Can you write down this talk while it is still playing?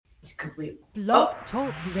completely. Blog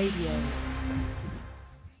Talk Radio.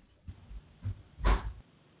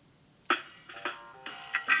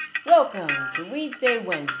 Welcome to Weedsday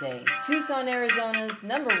Wednesday, Tucson, Arizona's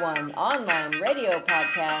 #1 online radio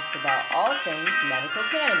podcast about all things medical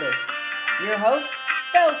cannabis. Your host,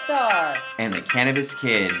 Bellstar. And the Cannabis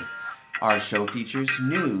Kid. Our show features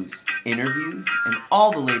news, interviews, and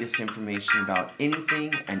all the latest information about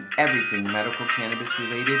anything and everything medical cannabis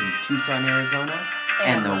related in Tucson, Arizona,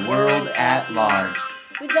 and the world at large.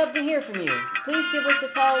 We'd love to hear from you. Please give us a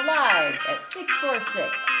call live at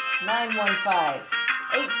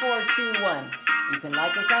 646-915-8421. You can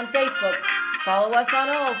like us on Facebook, follow us on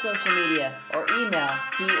all social media, or email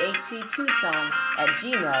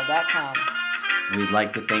thctucson@gmail.com. We'd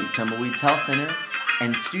like to thank Tumbleweeds Health Center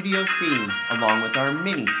and Studio C, along with our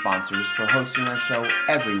many sponsors, for hosting our show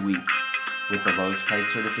every week. With the lowest price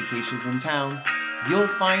certifications in town, you'll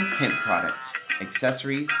find hemp products,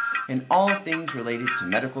 accessories, and all things related to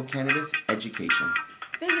medical cannabis education.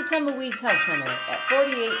 Visit Tumbleweeds Health Center at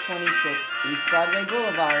 4826 East Broadway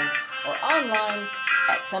Boulevard or online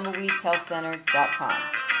at tumbleweedshealthcenter.com.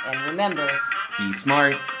 And remember, be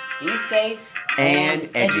smart, be safe, and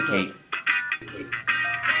educate.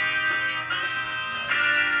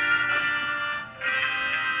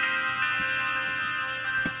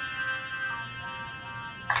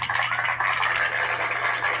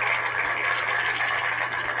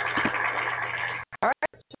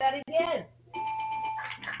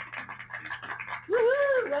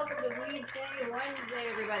 Welcome to Weedsday Wednesday,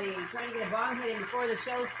 everybody. Trying to get a bong hit in before the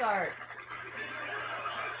show starts.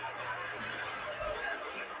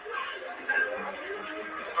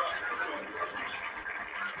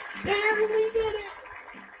 There, we did it.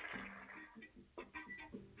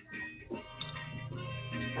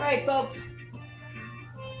 All right, folks.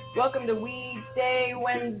 Welcome to Weedsday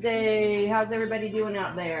Wednesday. How's everybody doing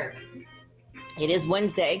out there? It is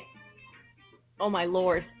Wednesday. Oh, my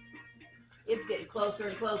Lord. It's getting closer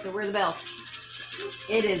and closer. Where's the bell?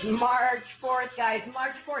 It is March 4th, guys.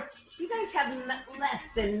 March 4th. You guys have less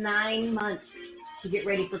than 9 months to get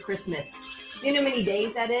ready for Christmas. Do you know how many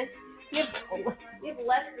days that is? You have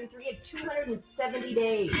less than 270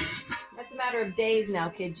 days. That's a matter of days now,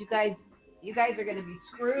 kids. You guys are going to be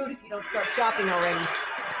screwed if you don't start shopping already.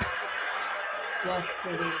 Yes,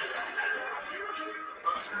 kidding.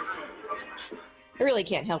 I really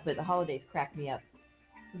can't help it. The holidays crack me up.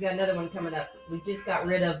 We got another one coming up. We just got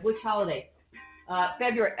rid of which holiday?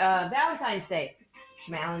 Valentine's Day.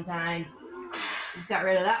 Valentine's. Just got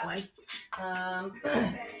rid of that one.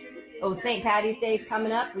 St. Patty's Day is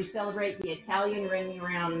coming up. We celebrate the Italian ring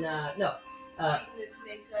around. Of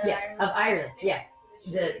Ireland. Yeah.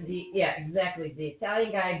 Exactly. The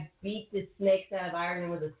Italian guy beat the snakes out of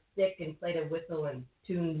Ireland with a stick and played a whistle and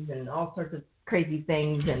tunes and all sorts of crazy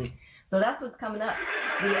things. And so that's what's coming up.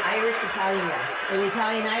 The Irish-Italian guy, or the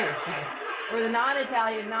Italian-Irish guy, or the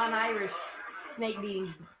non-Italian, non-Irish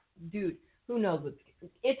snake-beating dude. Who knows what's...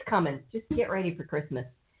 It's coming. Just get ready for Christmas.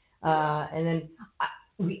 And then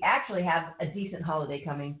we actually have a decent holiday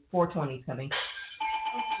coming. 420 is coming.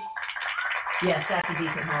 Yes, that's a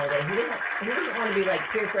decent holiday. Who doesn't want to be like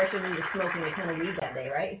peer pressured into smoking a ton of weed that day,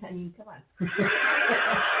 right? I mean, come on.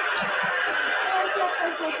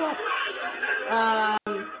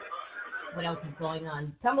 What else is going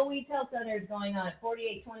on? Tumbleweeds Health Center is going on at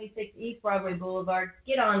 4826 East Broadway Boulevard.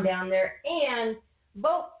 Get on down there and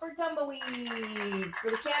vote for Tumbleweeds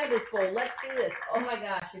for the Cannabis Bowl. Let's do this. Oh my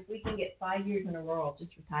gosh, if we can get 5 years in a row, I'll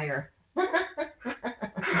just retire. I'll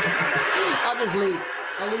just leave.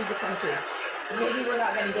 I'll leave the country. Maybe we're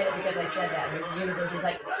not going to get it because I said that. The universe is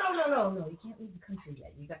like, no, you can't leave the country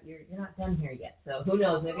yet. You're not done here yet. So who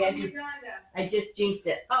knows? Maybe I just jinxed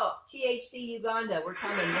it. Oh, THC Uganda, we're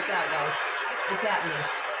coming. Look out, guys. It's happening.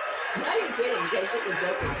 I'm not even kidding. You guys think we're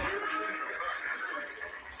joking.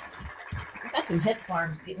 I've got some hemp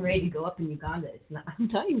farms getting ready to go up in Uganda. I'm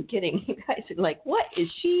not even kidding. You guys are like, what is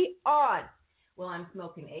she on? Well, I'm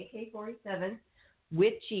smoking AK-47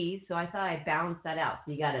 with cheese, so I thought I'd balance that out.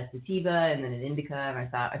 So you got a sativa and then an indica, and I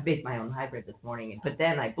thought I made my own hybrid this morning, but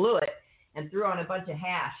then I blew it and threw on a bunch of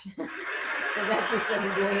hash. So that just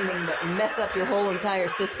doesn't do anything but mess up your whole entire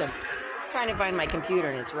system. I'm trying to find my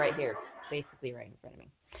computer, and it's right here, basically right in front of me.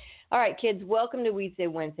 All right, kids, welcome to Weedsday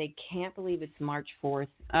Wednesday. Can't believe it's March 4th.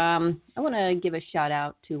 I want to give a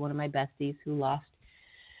shout-out to one of my besties who lost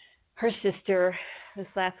her sister this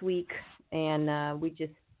last week, and we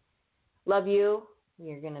just love you.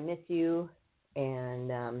 We're going to miss you,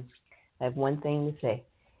 and I have one thing to say.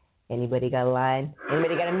 Anybody got a line?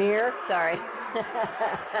 Anybody got a mirror? Sorry.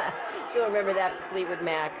 She'll remember that to Fleetwood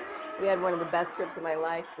Mac. We had one of the best trips of my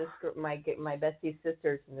life. This group, my bestie's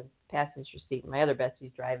sister's in the passenger seat. My other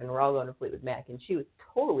bestie's driving. We're all going to Fleetwood Mac, and she was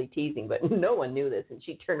totally teasing, but no one knew this. And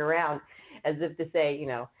she turned around as if to say, you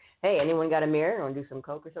know, hey, anyone got a mirror? Want to do some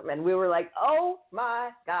coke or something? And we were like, oh my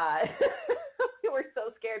God. We were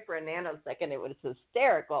so scared for a nanosecond. It was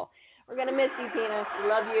hysterical. We're gonna miss you, Tina. We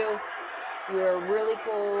love you. You're a really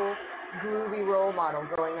cool, groovy role model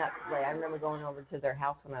growing up. Like, I remember going over to their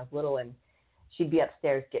house when I was little, and she'd be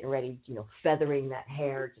upstairs getting ready, you know, feathering that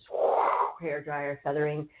hair, just hair dryer,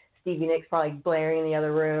 feathering. Stevie Nicks probably blaring in the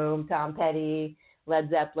other room, Tom Petty, Led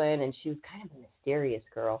Zeppelin, and she was kind of a mysterious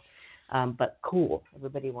girl, but cool.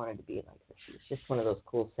 Everybody wanted to be like her. She was just one of those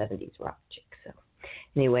cool 70s rock chicks. So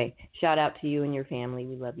anyway, shout out to you and your family.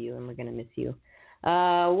 We love you, and we're going to miss you.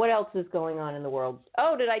 What else is going on in the world?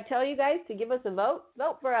 Oh, did I tell you guys to give us a vote?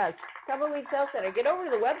 Vote for us. Tumbleweed Health Center. Get over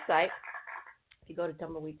to the website. If you go to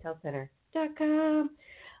tumbleweedhealthcenter.com,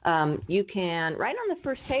 you can, right on the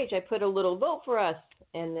first page, I put a little vote for us.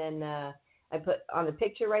 And then I put on the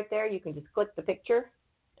picture right there, you can just click the picture,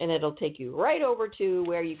 and it'll take you right over to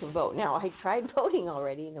where you can vote. Now, I tried voting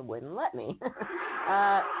already, and it wouldn't let me.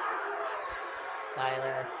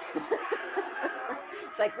 Tyler.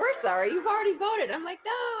 It's like, we're sorry, you've already voted. I'm like,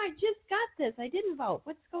 no, I just got this. I didn't vote.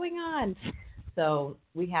 What's going on? So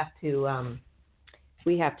we have to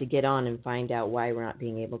get on and find out why we're not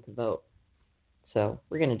being able to vote. So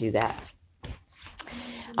we're going to do that.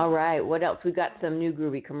 All right, what else? We've got some new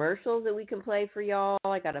groovy commercials that we can play for y'all.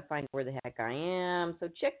 I got to find where the heck I am. So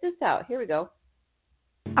check this out. Here we go.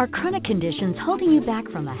 Are chronic conditions holding you back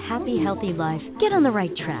from a happy, healthy life? Get on the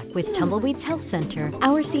right track with Tumbleweeds Health Center.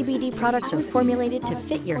 Our CBD products are formulated to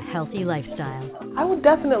fit your healthy lifestyle. I would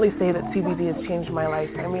definitely say that CBD has changed my life.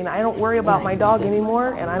 I mean, I don't worry about my dog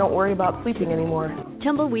anymore, and I don't worry about sleeping anymore.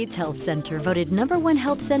 Tumbleweeds Health Center, voted #1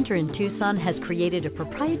 health center in Tucson, has created a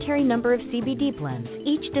proprietary number of CBD blends,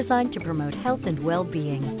 each designed to promote health and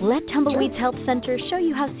well-being. Let Tumbleweeds Health Center show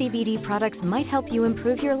you how CBD products might help you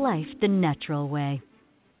improve your life the natural way.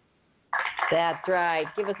 That's right.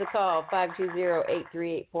 Give us a call,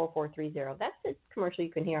 520-838-4430. That's the commercial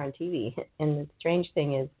you can hear on TV. And the strange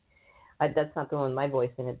thing is, that's not the one with my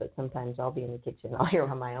voice in it, but sometimes I'll be in the kitchen. I'll hear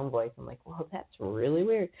my own voice. I'm like, well, that's really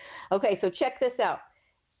weird. Okay, so check this out.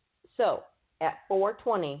 So at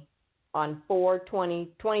 4:20 on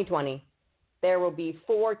 4/20/2020, there will be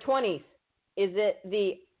 420s. Is it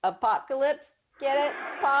the apocalypse? Get it?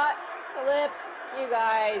 Apocalypse. You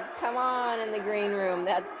guys, come on in the green room.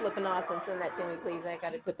 That's flipping awesome. Send that to me, please. I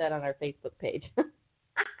got to put that on our Facebook page.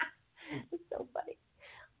 It's so funny.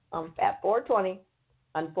 At 4:20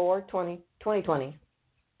 on 4/20/2020,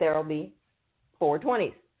 there will be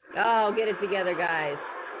 420s. Oh, get it together, guys.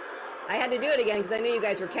 I had to do it again because I knew you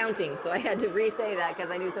guys were counting, so I had to re-say that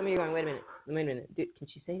because I knew some of you were going, wait a minute. Dude, can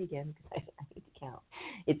she say it again? Because I need to count.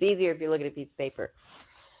 It's easier if you look at a piece of paper.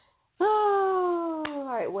 Oh, all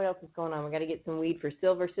right. What else is going on? We got to get some weed for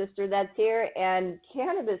Silver Sister. That's here, and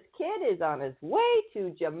Cannabis Kid is on his way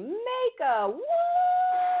to Jamaica. Woo!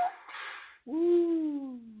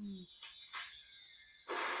 Woo!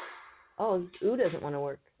 Oh, ooh doesn't want to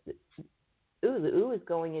work. Ooh, the ooh is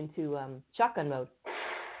going into shotgun mode.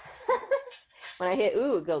 When I hit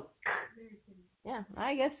ooh, it goes. Yeah,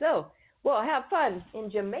 I guess so. Well, have fun in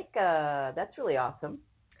Jamaica. That's really awesome.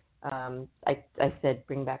 I said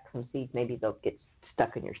bring back some seeds. Maybe they'll get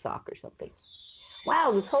stuck in your sock or something.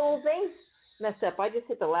 Wow, this whole thing's messed up. I just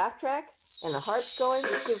hit the laugh track and the harp's going.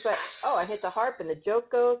 Oh, I hit the harp and the joke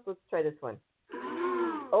goes. Let's try this one.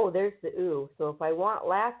 Oh, there's the ooh. So if I want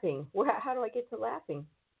laughing, how do I get to laughing?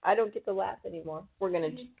 I don't get to laugh anymore. We're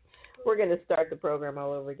gonna start the program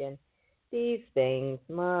all over again. These things,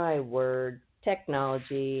 my word.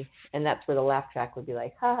 Technology, and that's where the laugh track would be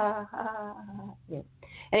like, ha, ha, ha, ha, ha. Yeah.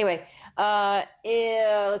 Anyway,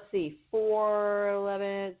 let's see,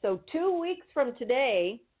 4/11. So 2 weeks from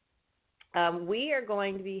today, we are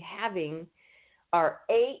going to be having our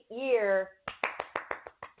 8-year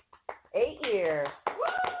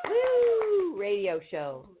woo, radio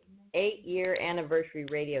show. 8-year anniversary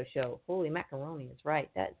radio show. Holy macaroni, that's right.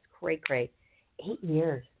 That's cray. 8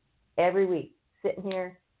 years. Every week, sitting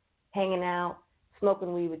here, hanging out,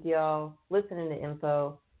 smoking weed with y'all, listening to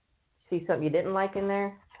info. See something you didn't like in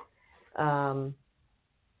there? It's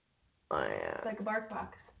like a bark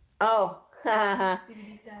box. Oh,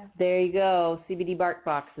 CBD style. There you go. CBD bark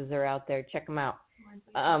boxes are out there. Check them out.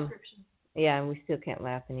 Yeah, and we still can't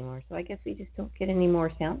laugh anymore. So I guess we just don't get any more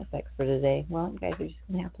sound effects for today. Well, you guys are just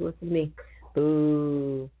going to have to listen to me.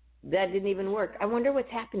 Boo. That didn't even work. I wonder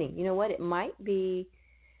what's happening. You know what? It might be...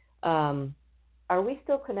 are we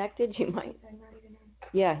still connected? You might.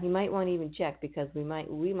 Yeah, you might want to even check because we might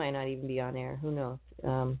not even be on air. Who knows?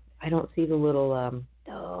 I don't see the little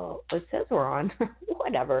oh, it says we're on.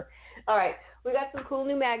 Whatever. All right. We got some cool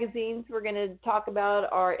new magazines. We're going to talk about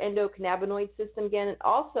our endocannabinoid system again. And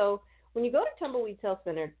also, when you go to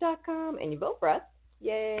tumbleweedshealthcenter.com and you vote for us,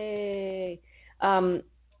 yay!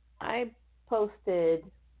 I posted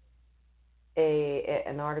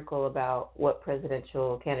an article about what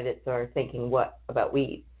presidential candidates are thinking about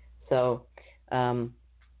weed. So, yeah,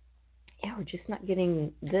 we're just not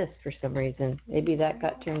getting this for some reason. Maybe that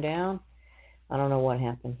got turned down. I don't know what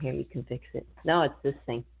happened. Here, you can fix it. No, it's this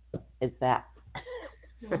thing. It's that.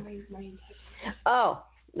 Oh,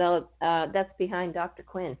 no, that's behind Dr.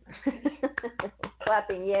 Quinn.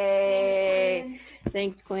 Clapping, yay.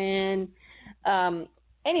 Thanks, Quinn.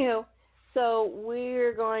 Anywho, so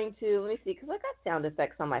we're going to, let me see, because I got sound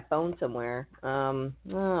effects on my phone somewhere.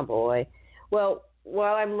 Oh, boy. Well,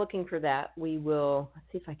 while I'm looking for that, let's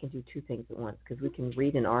see if I can do two things at once, because we can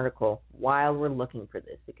read an article while we're looking for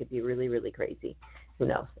this. It could be really, really crazy. Who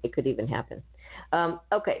knows? It could even happen.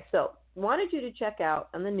 Okay, so wanted you to check out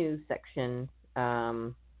on the news section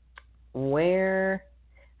where,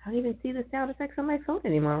 I don't even see the sound effects on my phone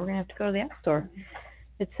anymore. We're going to have to go to the App Store.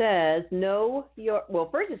 It says,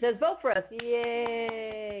 first it says vote for us.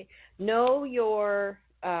 Yay! Know your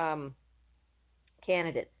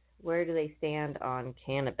candidates. Where do they stand on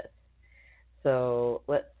cannabis? So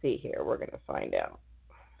let's see here. We're going to find out.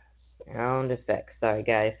 Sound effects. Sorry,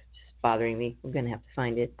 guys. Just bothering me. I'm going to have to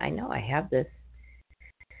find it. I know I have this.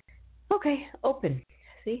 Okay, open.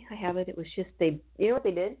 See, I have it. It was just, you know what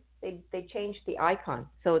they did? They changed the icon.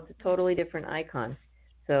 So it's a totally different icon.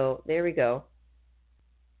 So there we go.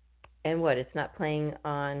 And what? It's not playing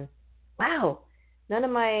on. Wow. None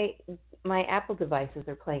of my Apple devices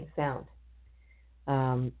are playing sound.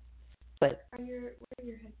 But where are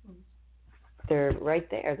your headphones? They're right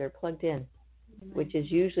there. They're plugged in, which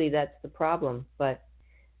is usually that's the problem. But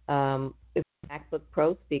if MacBook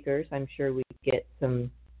Pro speakers, I'm sure we get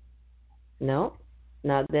some. No,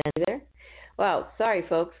 not then either. Well, sorry,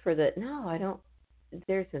 folks, for the. No, I don't.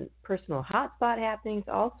 There's a personal hotspot happening.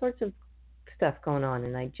 All sorts of stuff going on,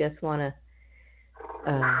 and I just want to.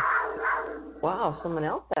 Wow, someone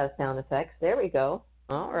else has sound effects. There we go.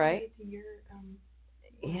 All right. To your,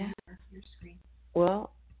 yeah. Your screen.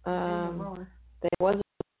 Well, there was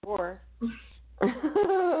a roar.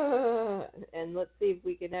 And let's see if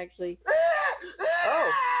we can actually.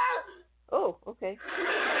 Oh, okay.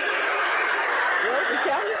 Well, the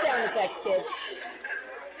sound effects, kids.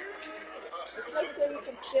 Let's make sure you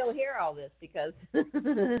can still hear all this because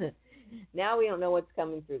now we don't know what's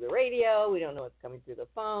coming through the radio. We don't know what's coming through the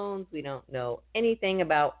phones. We don't know anything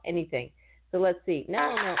about anything. So let's see. No.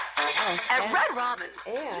 Oh, at Red Robin.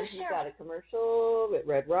 And you got a commercial with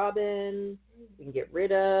Red Robin. We can get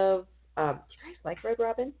rid of. Do you guys like Red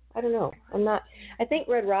Robin? I don't know. I'm not. I think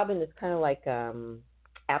Red Robin is kind of like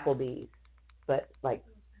Applebee's, but like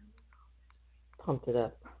pumped it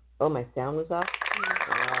up. Oh, my sound was off.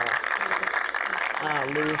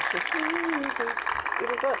 Louis.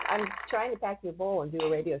 Look, I'm trying to pack you a bowl and do a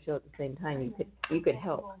radio show at the same time. You could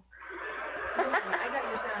help. I got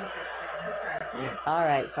your sound effects. All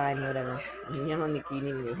right, fine, whatever. I mean, you don't think you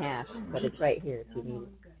need any hash, but it's right here if you need it.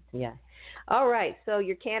 Yeah. All right, so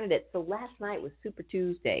your candidates. So last night was Super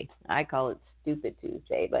Tuesday. I call it Stupid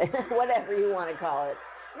Tuesday, but whatever you want to call it.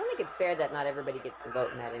 I don't think it's fair that not everybody gets to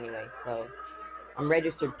vote in that anyway. So I'm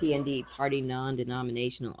registered PND, Party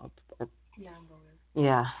Non-Denominational. Non-voter.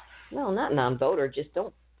 Yeah. No, not non-voter. Just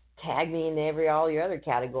don't tag me into all your other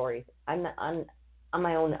categories. I'm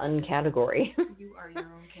my own uncategory. You are your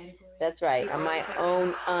own category. That's right. I'm my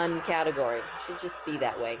own uncategory. It should just be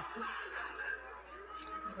that way.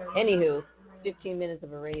 Anywho, 15 minutes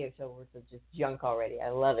of a radio show worth of just junk already. I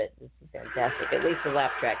love it. This is fantastic. At least the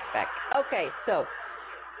laugh track's back. Okay, so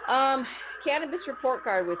cannabis report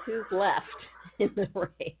card with who's left in the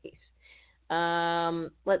race.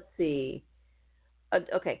 Let's see.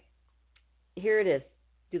 Okay, here it is.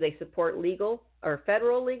 Do they support legal or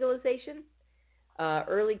federal legalization?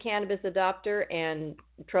 Early cannabis adopter and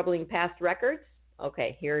troubling past records.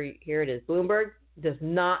 Okay, here it is. Bloomberg does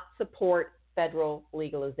not support federal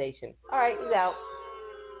legalization. All right, he's out.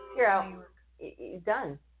 You're out. He's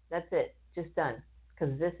done. That's it. Just done.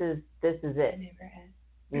 Because this is it.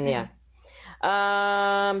 Yeah.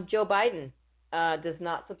 Joe Biden does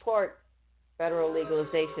not support federal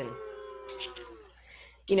legalization.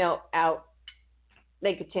 You know, out.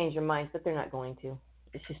 They could change their minds, but they're not going to.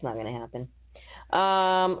 It's just not going to happen.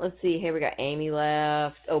 Let's see. Here we got Amy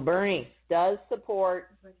left. Oh, Bernie does support.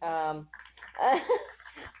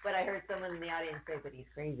 But I heard someone in the audience say that he's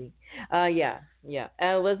crazy. Yeah.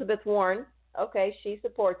 Elizabeth Warren. Okay, she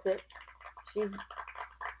supports it. She's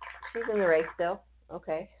in the race still.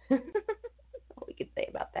 Okay. All we could say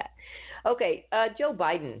about that. Okay, Joe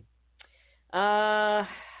Biden.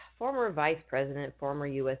 Former vice president, former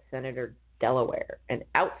U.S. Senator, Delaware, an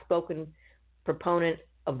outspoken proponent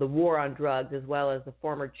of the war on drugs, as well as the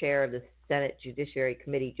former chair of the Senate Judiciary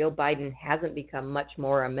Committee, Joe Biden hasn't become much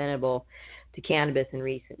more amenable to cannabis in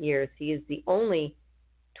recent years. He is the only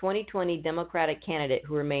 2020 Democratic candidate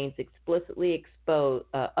who remains explicitly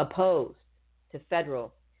opposed to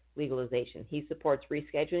federal legalization. He supports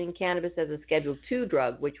rescheduling cannabis as a Schedule II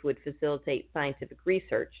drug, which would facilitate scientific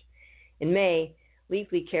research. In May,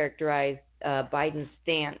 Leafly characterized Biden's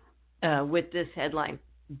stance with this headline: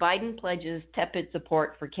 Biden pledges tepid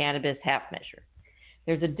support for cannabis half measure.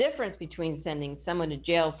 There's a difference between sending someone to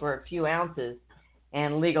jail for a few ounces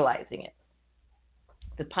and legalizing it.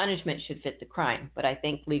 The punishment should fit the crime, but I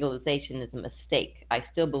think legalization is a mistake. I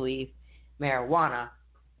still believe marijuana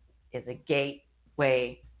is a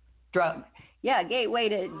gateway drug. Yeah, a gateway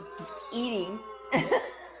to eating.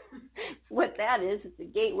 What that is, it's a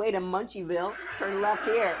gateway to Munchieville. Turn left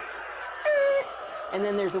here. And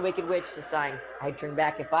then there's a wicked witch to sign, I'd turn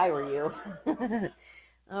back if I were you.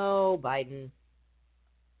 Oh, Biden.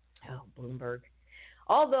 Oh, Bloomberg.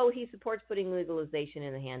 Although he supports putting legalization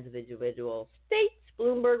in the hands of individual states,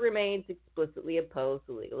 Bloomberg remains explicitly opposed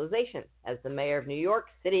to legalization. As the mayor of New York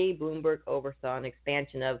City, Bloomberg oversaw an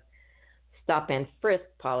expansion of stop and frisk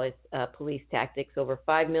police tactics. Over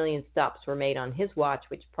 5 million stops were made on his watch,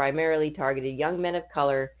 which primarily targeted young men of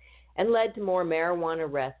color and led to more marijuana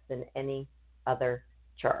arrests than any other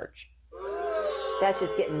charge. That's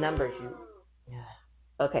just getting numbers.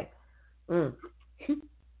 Okay.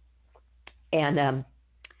 And,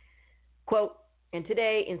 quote, and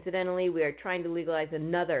today, incidentally, we are trying to legalize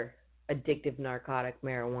another addictive narcotic,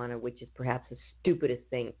 marijuana, which is perhaps the stupidest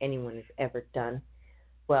thing anyone has ever done.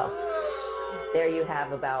 Well, there you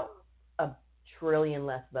have about 1 trillion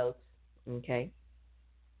less votes. Okay.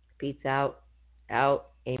 Pete's out.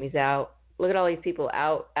 Amy's out. Look at all these people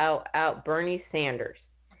out. Bernie Sanders,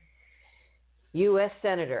 U.S.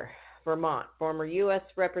 Senator, Vermont, former U.S.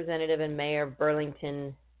 Representative and Mayor of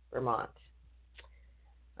Burlington, Vermont.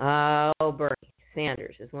 Oh, Bernie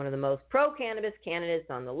Sanders is one of the most pro-cannabis candidates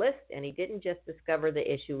on the list, and he didn't just discover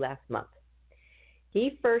the issue last month.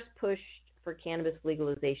 He first pushed for cannabis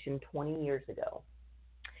legalization 20 years ago,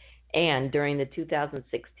 and during the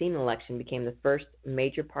 2016 election became the first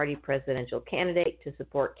major party presidential candidate to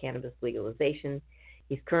support cannabis legalization.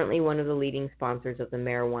 He's currently one of the leading sponsors of the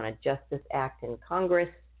Marijuana Justice Act in Congress.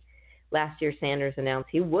 Last year, Sanders announced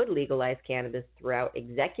he would legalize cannabis throughout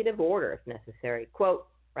executive order if necessary. Quote,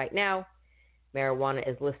 right now, marijuana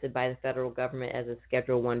is listed by the federal government as a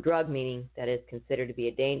Schedule I drug, meaning that it is considered to be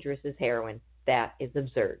as dangerous as heroin. That is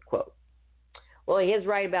absurd, quote. Well, he is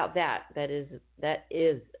right about that. That is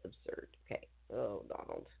absurd. Okay. Oh,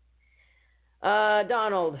 Donald.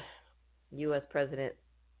 Donald, U.S. President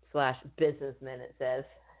 / businessman, it says.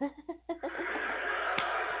 I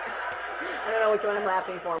don't know which one I'm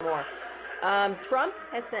laughing for more. Trump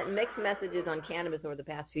has sent mixed messages on cannabis over the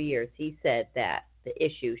past few years. He said that the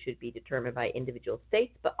issue should be determined by individual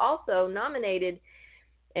states, but also nominated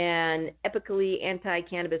an epically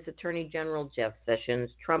anti-cannabis Attorney General Jeff Sessions.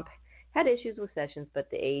 Trump had issues with Sessions, but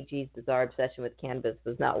the AG's bizarre obsession with cannabis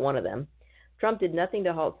was not one of them. Trump did nothing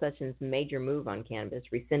to halt Sessions' major move on cannabis,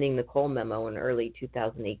 rescinding the Cole memo in early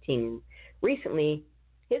 2018. Recently,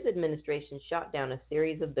 his administration shot down a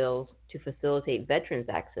series of bills to facilitate veterans'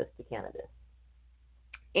 access to cannabis.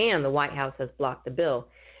 And the White House has blocked a bill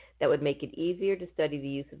that would make it easier to study the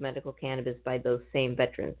use of medical cannabis by those same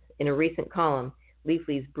veterans. In a recent column,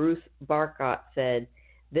 Leafly's Bruce Barcott said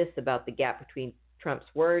this about the gap between Trump's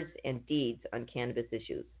words and deeds on cannabis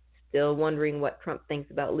issues. Still wondering what Trump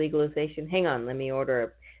thinks about legalization? Hang on, let me order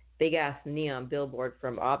a big-ass neon billboard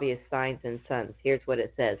from Obvious Signs and Sons. Here's what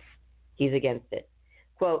it says. He's against it.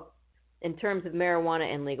 Quote, in terms of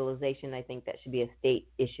marijuana and legalization, I think that should be a state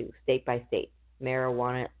issue, state by state.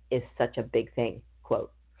 Marijuana is such a big thing.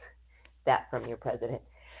 Quote, that from your president.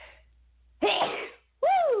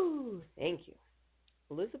 Woo! Thank you.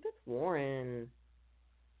 Elizabeth Warren,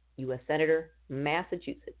 U.S. Senator,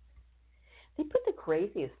 Massachusetts. They put the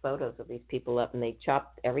craziest photos of these people up, and they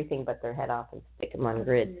chopped everything but their head off and stick them on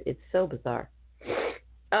grids. It's so bizarre.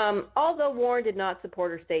 Although Warren did not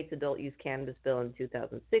support her state's adult use cannabis bill in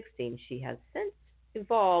 2016, she has since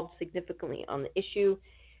evolved significantly on the issue.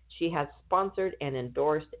 She has sponsored and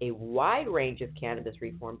endorsed a wide range of cannabis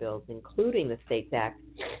reform bills, including the STATES Act,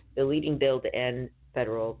 the leading bill to end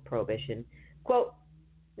federal prohibition. Quote,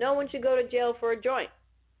 No one should go to jail for a joint,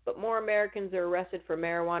 but more Americans are arrested for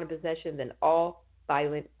marijuana possession than all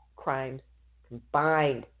violent crimes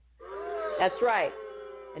combined. That's right.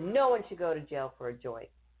 And no one should go to jail for a joint.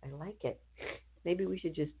 I like it. Maybe we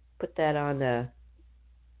should just put that on a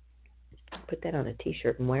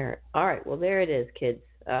T-shirt and wear it. All right. Well, there it is, kids.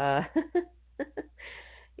 You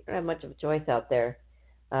don't have much of a choice out there.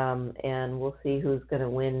 And we'll see who's going to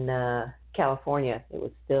win California. It was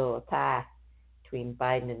still a tie between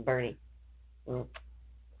Biden and Bernie. So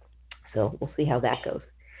we'll see how that goes.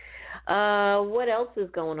 What else is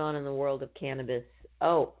going on in the world of cannabis?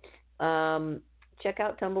 Check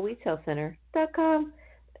out tumbleweedshealthcenter.com.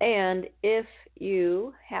 And if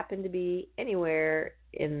you happen to be anywhere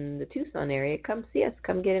in the Tucson area, come see us.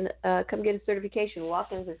 Come get a certification.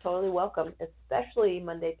 Walk-ins are totally welcome, especially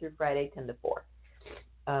Monday through Friday, 10 to 4.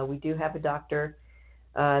 We do have a doctor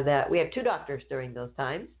we have 2 doctors during those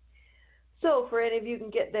times. So for any of you who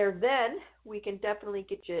can get there then, we can definitely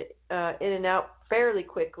get you in and out fairly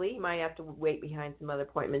quickly. You might have to wait behind some other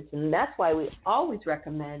appointments, and that's why we always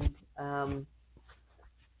recommend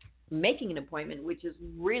making an appointment, which is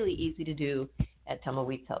really easy to do at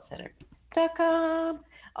tumbleweedshealthcenter.com.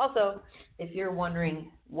 Also, if you're wondering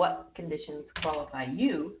what conditions qualify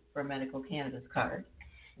you for a medical cannabis card,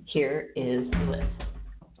 here is the list.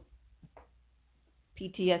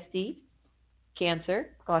 PTSD,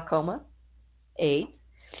 cancer, glaucoma, AIDS,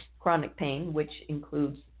 chronic pain, which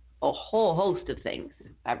includes a whole host of things: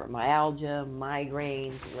 fibromyalgia,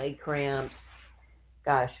 migraines, leg cramps.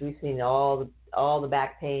 Gosh, we've seen all the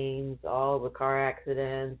back pains, all the car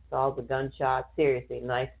accidents, all the gunshots. Seriously,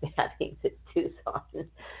 nice stabbings at Tucson.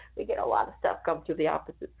 We get a lot of stuff come through the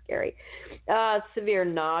office. It's scary. Severe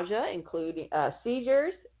nausea, including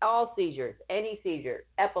seizures, all seizures, any seizure,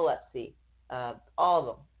 epilepsy, all of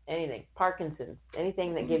them, anything, Parkinson's,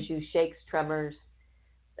 anything that gives you shakes, tremors,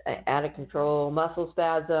 out of control, muscle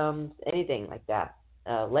spasms, anything like that,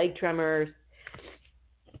 leg tremors,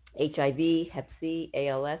 HIV, Hep C,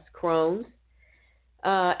 ALS, Crohn's.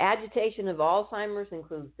 Agitation of Alzheimer's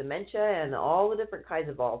includes dementia and all the different kinds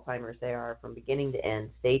of Alzheimer's there are from beginning to end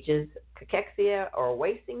stages, cachexia or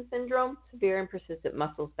wasting syndrome, severe and persistent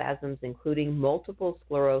muscle spasms, including multiple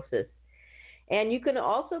sclerosis. And you can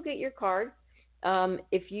also get your card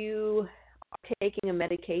if you are taking a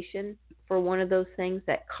medication for one of those things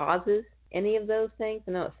that causes any of those things.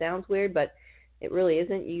 I know it sounds weird, but it really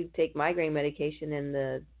isn't. You take migraine medication, and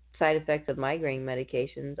the side effects of migraine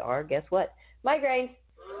medications are, guess what? Migraines.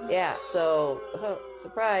 Yeah, so,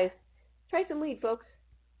 surprise. Try some weed, folks.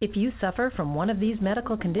 If you suffer from one of these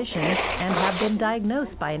medical conditions and have been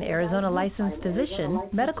diagnosed by an Arizona licensed physician,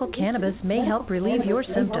 medical cannabis may help relieve your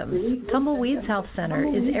symptoms. Tumbleweeds Health Center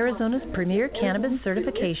is Arizona's premier cannabis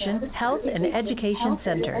certification, health, and education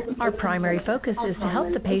center. Our primary focus is to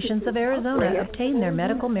help the patients of Arizona obtain their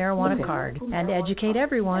medical marijuana card and educate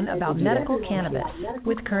everyone about medical cannabis.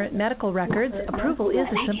 With current medical records, approval is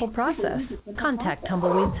a simple process. Contact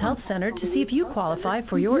Tumbleweeds Health Center to see if you qualify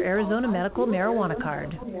for your Arizona medical marijuana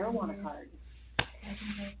card.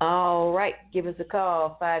 All right, give us a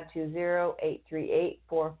call,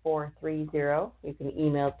 520-838-4430. You can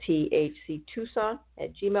email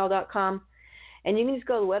thctucson@gmail.com, and you can just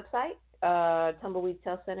go to the website,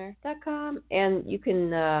 tumbleweedshealthcenter.com, and you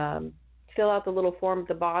can fill out the little form at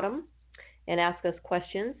the bottom and ask us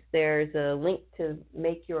questions. There's a link to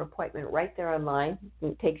make your appointment right there online.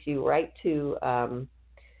 It takes you right to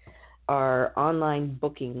our online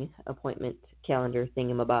booking appointment calendar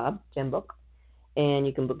thingamabob, Gembook, and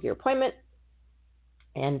you can book your appointment.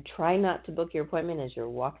 And try not to book your appointment as you're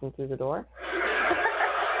walking through the door.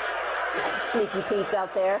 Sneaky peeps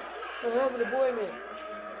out there. I have an appointment.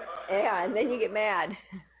 Yeah, and then you get mad.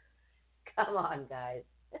 Come on, guys.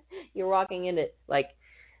 You're walking in at like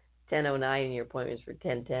 10:09 and your appointment's for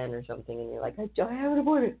 10:10 or something, and you're like, I have an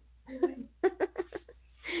appointment.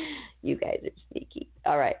 You guys are sneaky.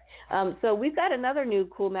 All right. So we've got another new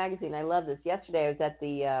cool magazine. I love this. Yesterday I was at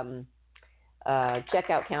the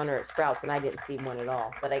checkout counter at Sprouts, and I didn't see one at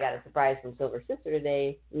all. But I got a surprise from Silver Sister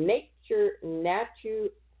today. Nature RX,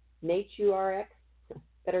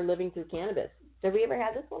 Better Living Through Cannabis. Have we ever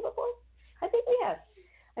had this one before? I think we have.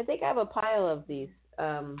 I think I have a pile of these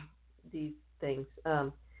things.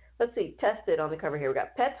 Let's see. Tested on the cover here. We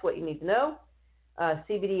got pets, what you need to know.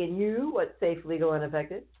 CBD and you, what's safe, legal, and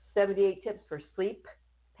effective. 78 tips for sleep,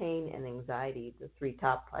 pain, and anxiety. The 3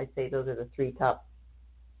 top, I'd say those are the 3 top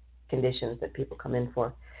conditions that people come in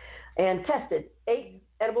for. And tested 8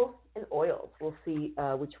 edibles and oils. We'll see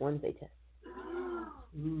which ones they test.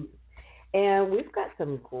 And we've got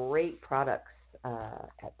some great products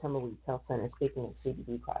at Tumbleweeds Health Center, speaking of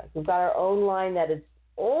CBD products. We've got our own line that is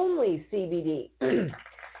only CBD.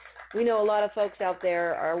 We know a lot of folks out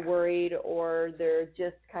there are worried, or they're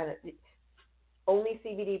just kind of, only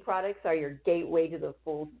CBD products are your gateway to the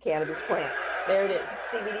full cannabis plant. There it is.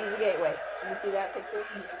 CBD is the gateway. Can you see that picture?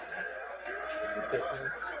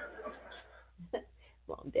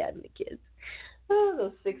 Mom, Dad, and the kids. Oh,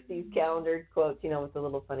 those 60s calendar quotes, you know, with the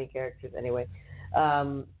little funny characters. Anyway,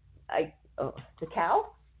 the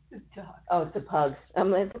cow? It's a dog. Oh, it's a pug.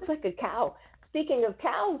 It looks like a cow. Speaking of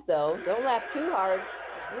cows, though, don't laugh too hard.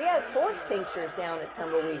 We have horse tinctures down at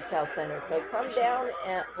Tumbleweed Health Center. So come down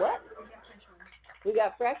and, what? We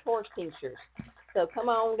got fresh horse tinctures. So come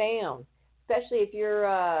on down. Especially if you're,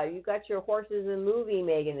 you got your horses in movie,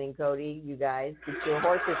 Megan and Cody, you guys. Get your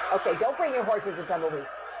horses. Okay, don't bring your horses to Tumbleweed.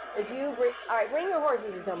 If you bring, all right, bring your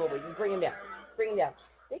horses to Tumbleweed. Just bring them down. Bring them down.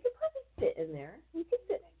 They could probably sit in there. We could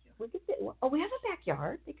sit. We could sit. Oh, we have a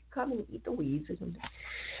backyard. They could come and eat the weeds or something.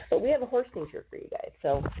 But we have a horse tincture for you guys.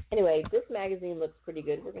 So anyway, this magazine looks pretty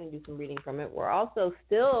good. We're going to do some reading from it. We're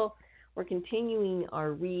continuing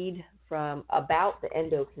our read from about the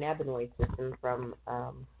endocannabinoid system from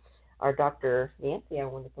our Dr. Nancy, our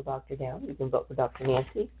wonderful doctor down. You can vote for Dr.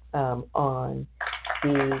 Nancy on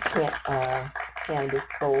the Cannabis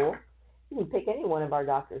poll. You can pick any one of our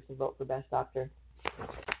doctors and vote for best doctor.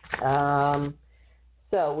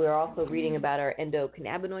 So we're also reading about our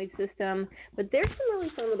endocannabinoid system, but there's some really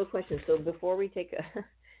fun little questions. So before we take a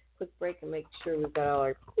quick break and make sure we've got all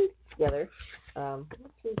our together, let's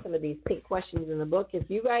read some of these pink questions in the book. If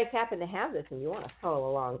you guys happen to have this and you want to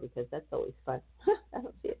follow along, because that's always fun. I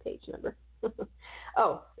don't see a page number.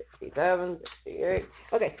 67, 68.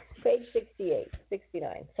 Okay, page 68,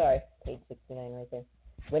 69. Sorry, page 69 right there.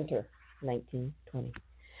 Winter, 1920.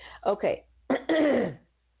 Okay.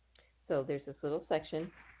 So there's this little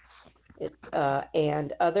section,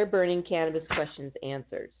 and other burning cannabis questions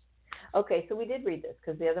answers. Okay, so we did read this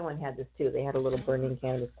because the other one had this too. They had a little burning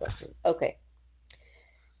cannabis question. Okay.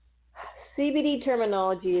 CBD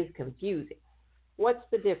terminology is confusing. What's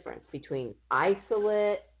the difference between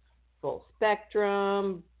isolate, full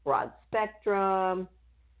spectrum, broad spectrum,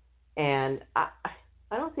 and I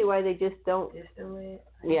don't see why they just don't. Distillate.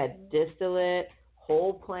 Yeah, distillate,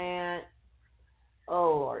 whole plant.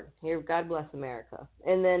 Oh, Lord. Here, God bless America.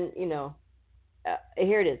 And then,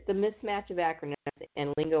 here it is. The mismatch of acronyms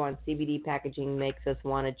and lingo on CBD packaging makes us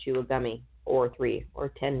want to chew a gummy, or 3,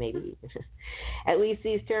 or 10 maybe. At least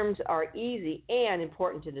these terms are easy and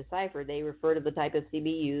important to decipher. They refer to the type of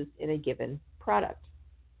CBD used in a given product.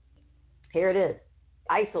 Here it is.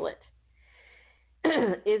 Isolate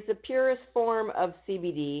is the purest form of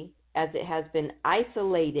CBD, as it has been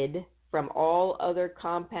isolated from all other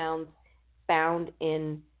compounds found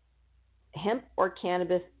in hemp or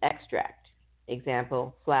cannabis extract.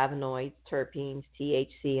 Example, flavonoids, terpenes,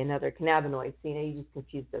 THC, and other cannabinoids. See, now you just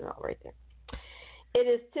confused them all right there. It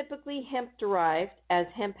is typically hemp-derived, as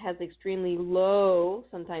hemp has extremely low,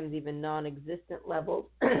 sometimes even non-existent levels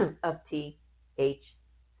of THC.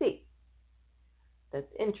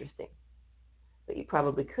 That's interesting. But you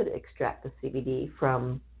probably could extract the CBD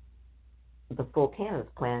from the full cannabis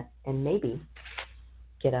plant and maybe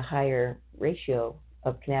get a higher ratio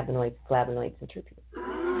of cannabinoids, flavonoids, and terpenes.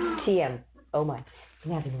 TM. Oh my.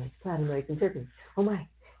 Cannabinoids, flavonoids, and terpenes. Oh my.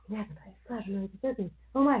 Cannabinoids, flavonoids, and terpenes.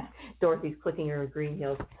 Oh my. Dorothy's clicking her green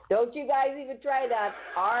heels. Don't you guys even try that.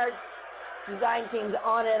 Our design team's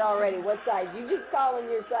on it already. What size? You just call in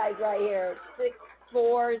your size right here.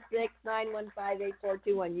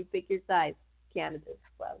 646-915-8421. You pick your size. Cannabis,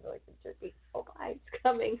 flavonoids, and terpenes. Oh my. It's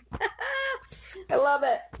coming. I love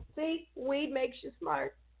it. See, weed makes you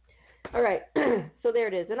smart. All right, so there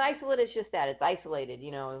it is. And isolate is just that. It's isolated.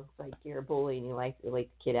 It's like you're a bully and you isolate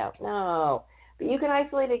the kid out. No, but you can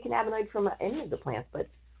isolate a cannabinoid from any of the plants, but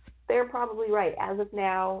they're probably right. As of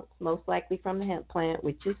now, it's most likely from the hemp plant,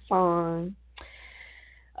 which is fine.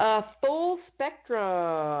 Full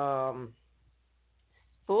spectrum.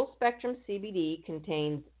 Full spectrum CBD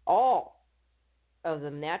contains all of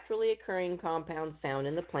the naturally occurring compounds found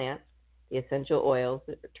in the plant, the essential oils,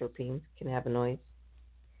 the terpenes, cannabinoids,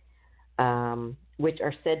 which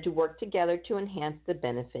are said to work together to enhance the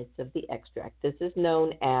benefits of the extract. This is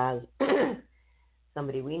known as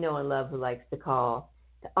somebody we know and love who likes to call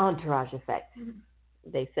the entourage effect.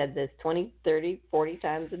 They said this 20, 30, 40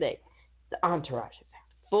 times a day. The entourage effect.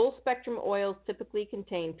 Full spectrum oils typically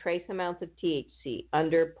contain trace amounts of THC,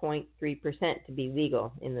 under 0.3% to be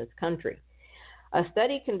legal in this country. A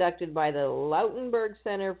study conducted by the Lautenberg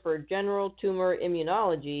Center for General Tumor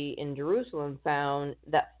Immunology in Jerusalem found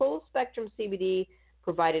that full-spectrum CBD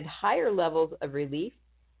provided higher levels of relief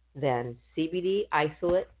than CBD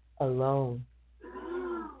isolate alone.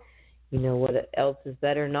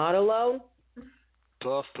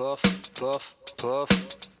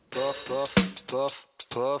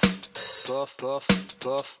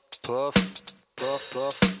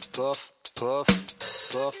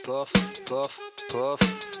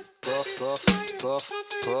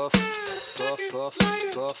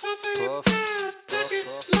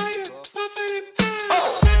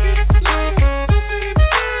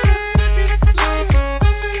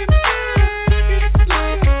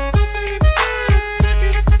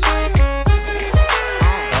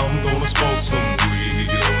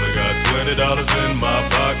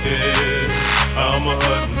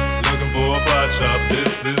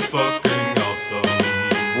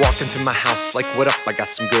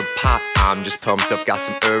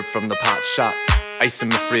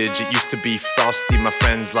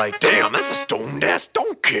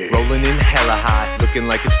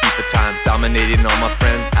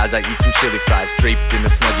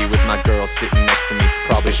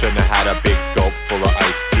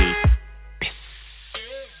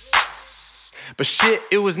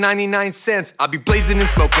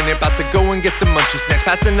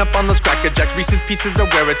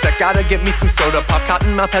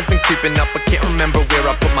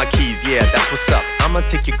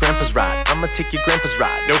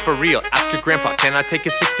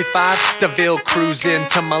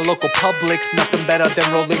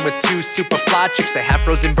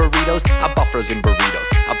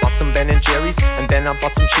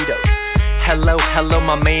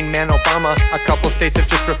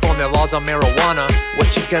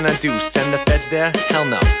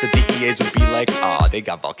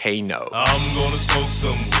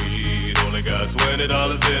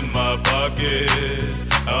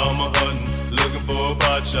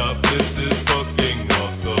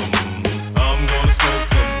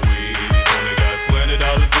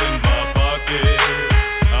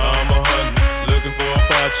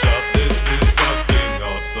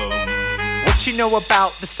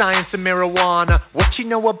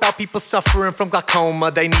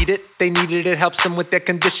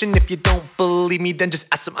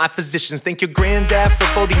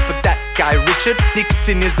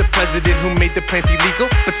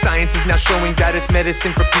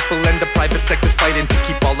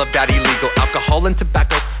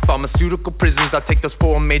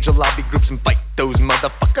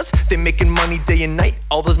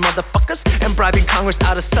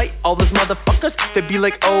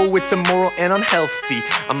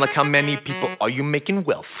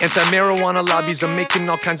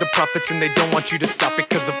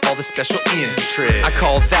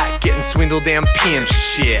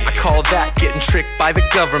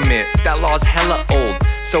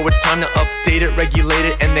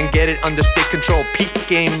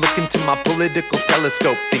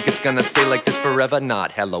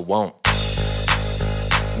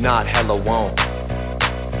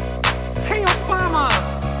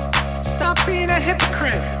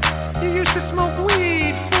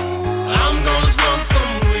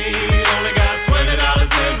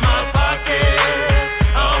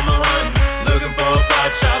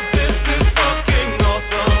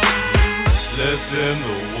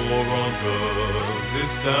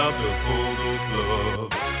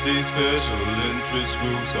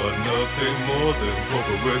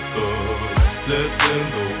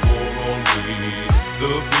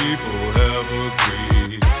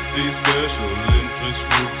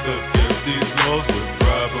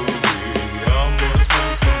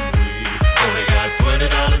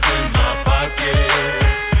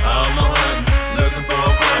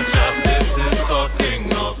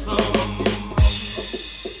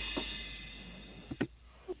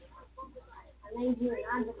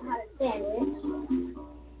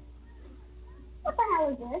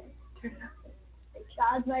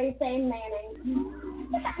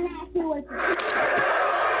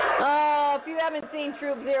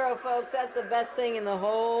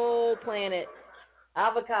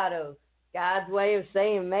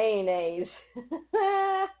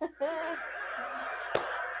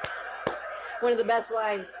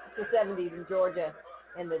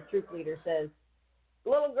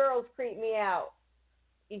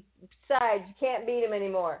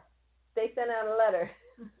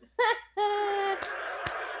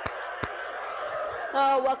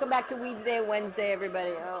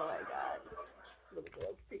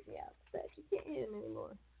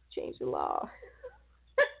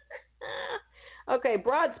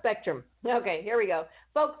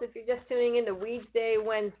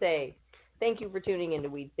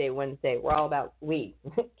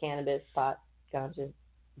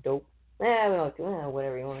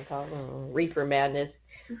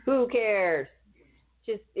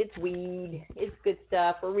 it's weed. It's good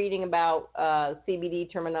stuff. We're reading about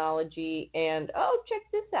CBD terminology, and check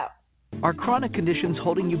this out. Are chronic conditions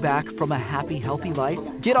holding you back from a happy, healthy life?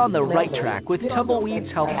 Get on the right track with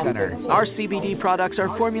Tumbleweeds Health Center. Our CBD products are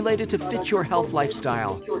formulated to fit your health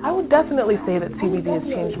lifestyle. I would definitely say that CBD has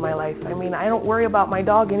changed my life. I mean, I don't worry about my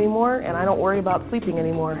dog anymore, and I don't worry about sleeping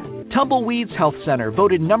anymore. Tumbleweeds Health Center,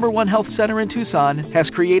 voted #1 health center in Tucson, has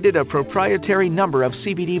created a proprietary number of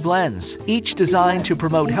CBD blends, each designed to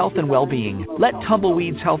promote health and well-being. Let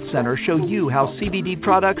Tumbleweeds Health Center show you how CBD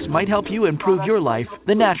products might help you improve your life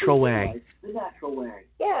the natural way.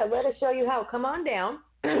 Yeah, let us show you how. Come on down,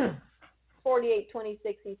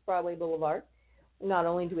 4826 East Broadway Boulevard. Not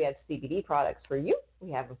only do we have CBD products for you, we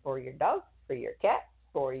have them for your dogs, for your cats,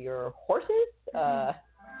 for your horses.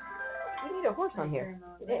 You need a horse on here.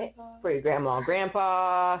 For your grandma and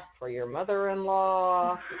grandpa, for your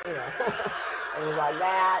mother-in-law, things like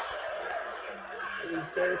that.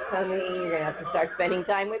 Easter's coming. You're going to have to start spending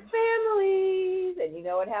time with families. And you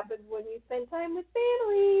know what happens when you spend time with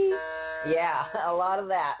families? Yeah, a lot of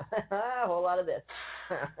that. A whole lot of this.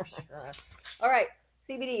 All right,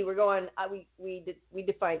 CBD. We're going, we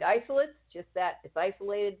defined isolates, just that. It's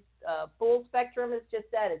isolated. Full spectrum is just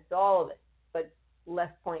that. It's all of it. But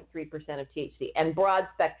less 0.3% of THC. And broad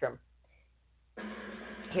spectrum.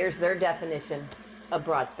 Here's their definition of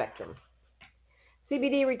broad spectrum.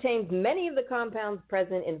 CBD retains many of the compounds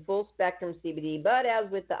present in full spectrum CBD, but as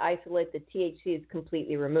with the isolate, the THC is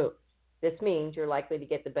completely removed. This means you're likely to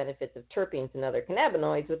get the benefits of terpenes and other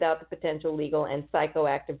cannabinoids without the potential legal and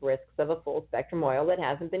psychoactive risks of a full spectrum oil that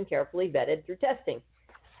hasn't been carefully vetted through testing.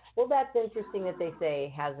 Well, that's interesting that they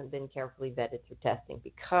say hasn't been carefully vetted through testing,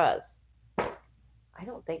 because I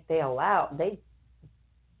don't think they allow, unless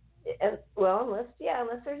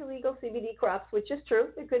there's illegal CBD crops, which is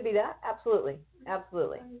true. It could be that. Absolutely.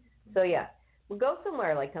 So, yeah, we'll go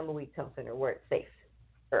somewhere like Tumbleweeds Health Center where it's safe.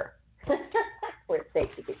 Where it's safe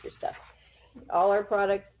to get your stuff. All our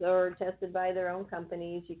products are tested by their own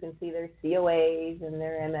companies. You can see their COAs and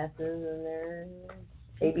their MSs and their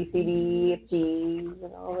ABCDFGs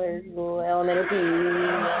and all their little elemental P's.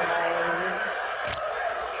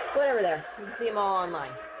 Whatever there. You can see them all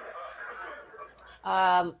online.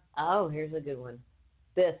 Here's a good one.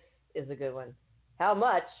 This is a good one. How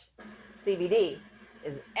much CBD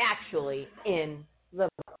is actually in the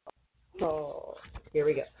bottle? Here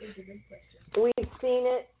we go. We've seen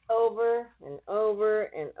it over and over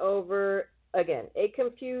and over again. A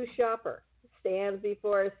confused shopper stands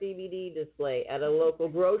before a CBD display at a local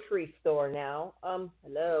grocery store now.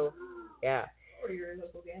 Hello. Yeah. Or your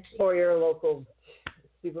local gas station. Or your local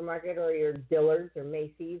supermarket, or your Dillard's or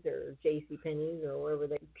Macy's or JCPenney's or wherever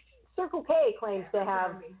they. Circle K claims to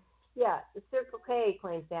have. Yeah, the Circle K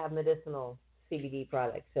claims to have medicinal CBD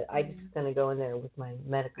products. So I'm just going to go in there with my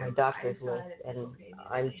doctor's list, and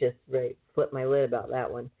I'm just ready to flip my lid about that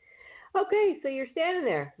one. Okay, so you're standing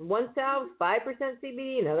there. One salve, 5%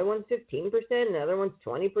 CBD, another one's 15%, another one's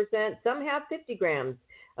 20%. Some have 50 grams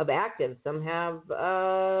of active. Some have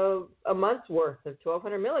a month's worth of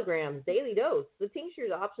 1,200 milligrams daily dose. The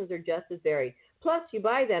tinctures options are just as varied. Plus, you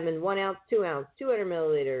buy them in 1 ounce, 2 ounce, 200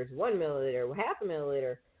 milliliters, 1 milliliter, half a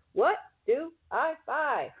milliliter. What do I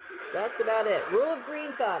buy? That's about it. Rule of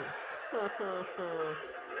green thumb.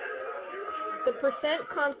 The percent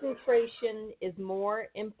concentration is more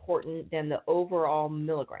important than the overall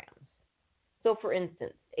milligrams. So, for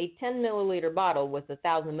instance, a 10 milliliter bottle with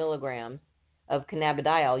 1,000 milligrams of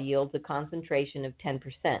cannabidiol yields a concentration of 10%,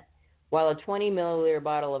 while a 20 milliliter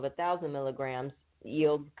bottle of 1,000 milligrams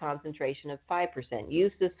yields a concentration of 5%.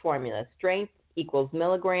 Use this formula. Strength equals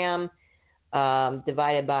milligram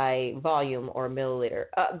divided by volume or milliliter.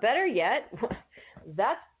 Better yet,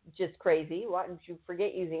 that's just crazy. Why don't you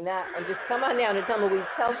forget using that and just come on down to Tumbleweeds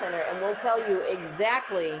Health Center and we'll tell you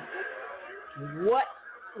exactly what,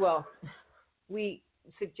 we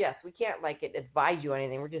suggest. We can't advise you on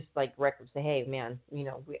anything. We're just records say, hey man,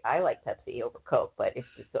 I like Pepsi over Coke, but if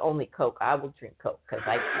it's the only Coke, I will drink Coke because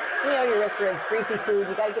your restaurant's greasy food.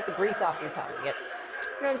 You got to get the grease off your tongue. You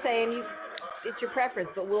know what I'm saying? It's your preference,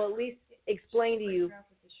 but we'll at least explain to you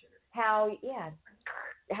how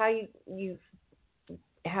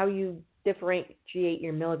you differentiate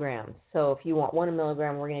your milligrams. So if you want 1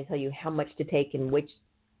 milligram, we're going to tell you how much to take and which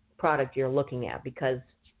product you're looking at, because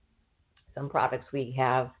some products we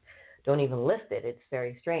have don't even list it. It's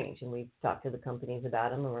very strange. And we've talked to the companies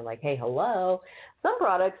about them, and we're like, hey, hello. Some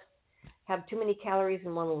products have too many calories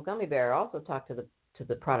in one little gummy bear. Also talk to the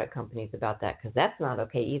product companies about that, because that's not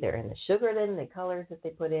okay either. And the sugar in, the colors that they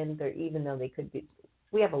put in, even though they could be,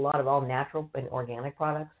 we have a lot of all natural and organic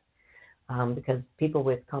products. because people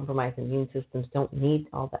with compromised immune systems don't need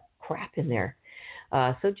all that crap in there.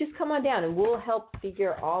 So just come on down and we'll help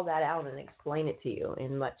figure all that out and explain it to you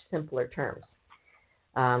in much simpler terms.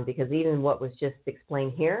 Because even what was just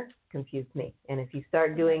explained here confused me. And if you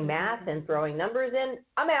start doing math and throwing numbers in,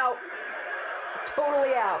 I'm out.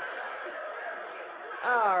 Totally out.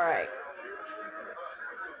 All right.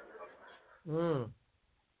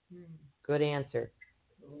 Good answer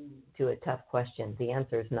to a tough question. The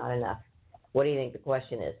answer is not enough. What do you think the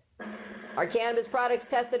question is? Are cannabis products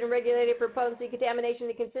tested and regulated for potency, contamination,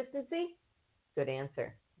 and consistency? Good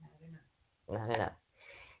answer. Not enough.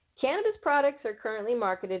 Cannabis products are currently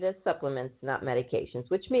marketed as supplements, not medications,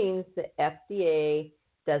 which means the FDA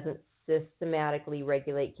doesn't systematically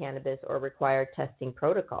regulate cannabis or require testing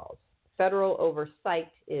protocols. Federal oversight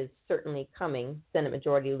is certainly coming. Senate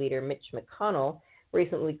Majority Leader Mitch McConnell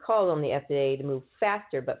recently called on the FDA to move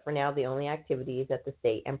faster, but for now the only activity is at the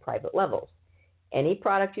state and private levels. Any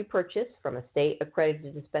product you purchase from a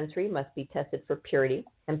state-accredited dispensary must be tested for purity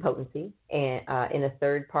and potency in a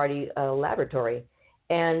third-party laboratory.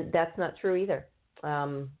 And that's not true either.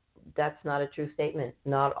 That's not a true statement.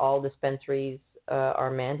 Not all dispensaries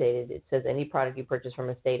are mandated. It says any product you purchase from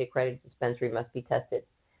a state-accredited dispensary must be tested.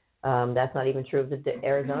 That's not even true of the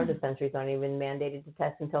Arizona dispensaries. Aren't even mandated to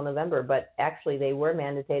test until November. But actually, they were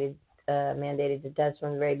mandated to test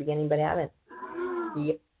from the very beginning, but haven't.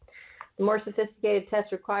 Yep. The more sophisticated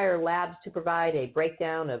tests require labs to provide a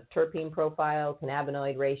breakdown of terpene profile,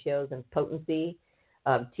 cannabinoid ratios, and potency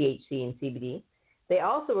of THC and CBD. They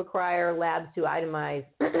also require labs to itemize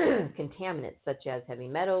contaminants such as heavy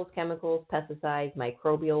metals, chemicals, pesticides,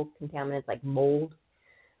 microbial contaminants like mold,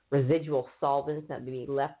 residual solvents that may be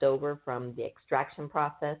left over from the extraction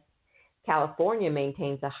process. California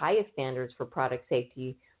maintains the highest standards for product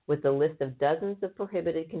safety with a list of dozens of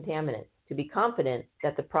prohibited contaminants. To be confident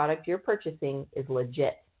that the product you're purchasing is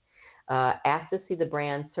legit, ask to see the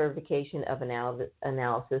brand certification of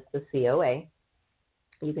analysis, the COA.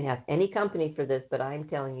 You can have any company for this, but I'm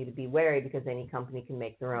telling you to be wary because any company can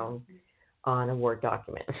make their own on a Word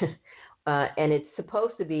document. And it's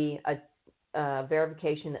supposed to be a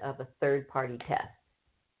verification of a third-party test.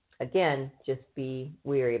 Again, just be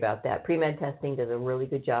wary about that. Pre-med testing does a really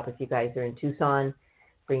good job. If you guys are in Tucson,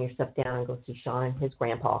 bring your stuff down and go see Sean and his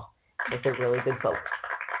grandpa. They're really good folks.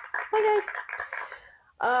 Hi,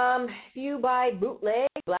 guys. If you buy bootleg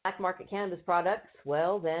black market cannabis products,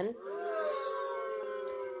 well, then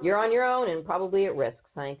you're on your own and probably at risk.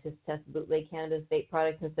 Scientists tested bootleg cannabis vape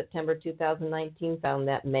products in September 2019, found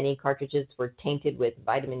that many cartridges were tainted with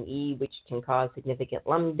vitamin E, which can cause significant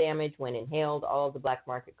lung damage when inhaled. All of the black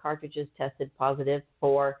market cartridges tested positive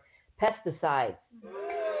for pesticides.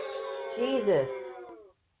 Jesus.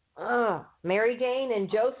 Mary Jane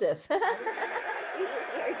and Joseph.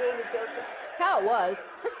 Mary Jane and Joseph. How it was.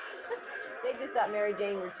 They just thought Mary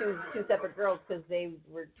Jane were two separate girls because they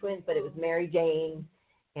were twins, but it was Mary Jane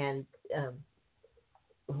and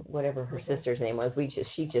whatever her sister's name was.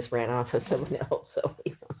 She just ran off with someone else, so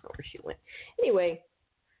we don't know where she went. Anyway,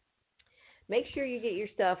 make sure you get your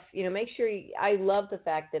stuff. Make sure I love the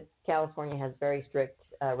fact that California has very strict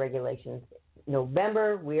regulations.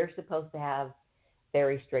 November, we're supposed to have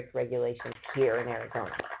very strict regulations here in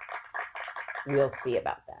Arizona. We'll see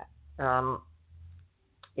about that.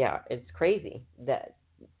 Yeah, it's crazy that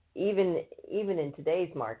even in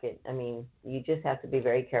today's market, I mean, you just have to be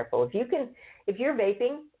very careful. If you're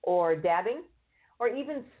vaping or dabbing or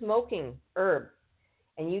even smoking herb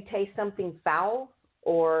and you taste something foul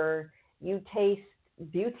or you taste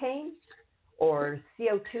butane or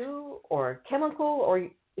CO2 or chemical, or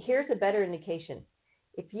here's a better indication.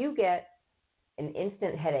 If you get an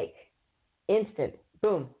instant headache,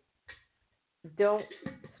 boom, don't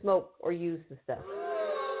smoke or use the stuff.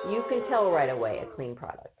 You can tell right away a clean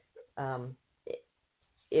product.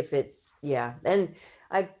 If it's, and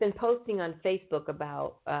I've been posting on Facebook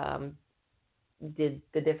about the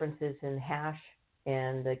differences in hash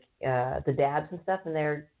and the dabs and stuff, and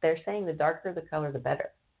they're saying the darker the color, the better.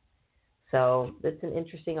 So that's an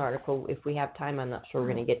interesting article. If we have time, I'm not sure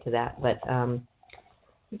we're going to get to that, but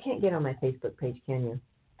you can't get on my Facebook page, can you?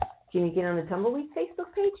 Can you get on the Tumbleweed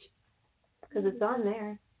Facebook page? Because it's on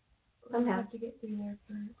there. Somehow. Have to get through there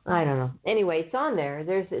first. I don't know. Anyway, it's on there.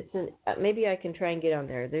 Maybe I can try and get on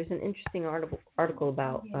there. There's an interesting article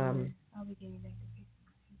about. I'll be getting back to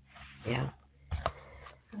Facebook. Yeah.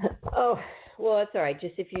 Oh, well, that's all right.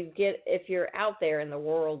 Just if you're out there in the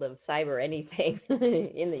world of cyber anything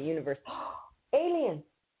in the universe, aliens.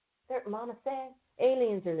 Mama said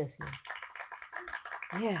aliens are listening.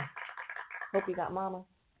 Yeah. Hope you got Mama.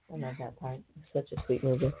 I love that part. It's such a sweet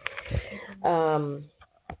movie.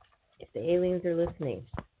 If the aliens are listening.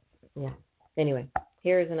 Yeah. Anyway,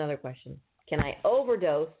 here's another question. Can I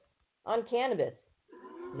overdose on cannabis?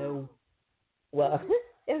 No. Well,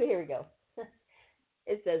 here we go.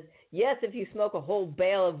 It says, yes, if you smoke a whole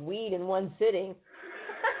bale of weed in one sitting.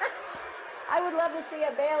 I would love to see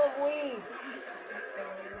a bale of weed.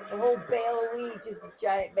 A whole bale of weed, just a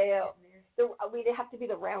giant bale. We'd have to be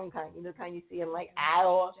the round kind, the kind you see in like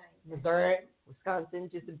Iowa, Missouri, Wisconsin,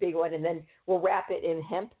 just a big one. And then we'll wrap it in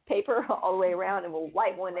hemp paper all the way around and we'll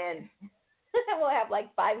light one end. We'll have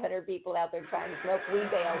like 500 people out there trying to smoke weed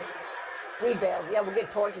bales. Weed bales. Yeah, we'll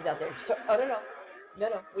get torches out there. Oh, no.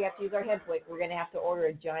 We have to use our hemp wick. We're going to have to order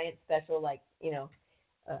a giant special,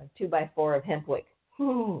 2x4 of hemp wick.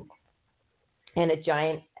 And a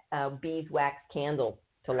giant beeswax candle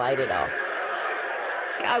to light it off.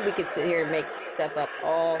 God, we could sit here and make stuff up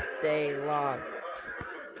all day long.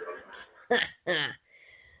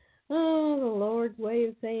 Oh, the Lord's way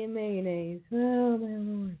of saying mayonnaise. Oh, my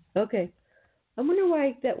Lord. Okay. I wonder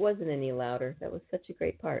why that wasn't any louder. That was such a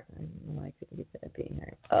great part. I don't know why I couldn't get that being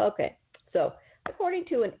heard. Okay. So, according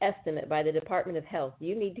to an estimate by the Department of Health,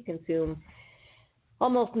 you need to consume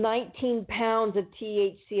almost 19 pounds of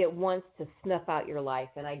THC at once to snuff out your life.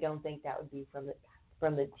 And I don't think that would be from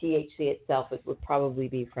the THC itself. It would probably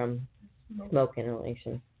be from smoke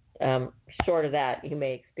inhalation. Short of that, you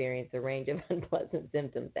may experience a range of unpleasant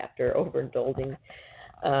symptoms after overindulging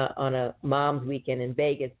on a mom's weekend in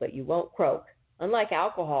Vegas, but you won't croak. Unlike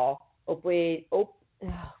alcohol, opioid. Oh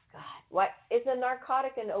God! What is a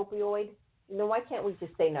narcotic an opioid? Why can't we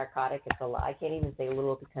just say narcotic? It's a lie. I can't even say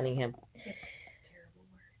Little Cunningham.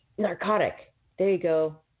 Narcotic. There you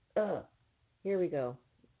go. Here we go.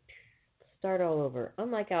 Start all over.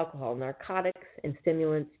 Unlike alcohol, narcotics and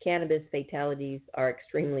stimulants, cannabis fatalities are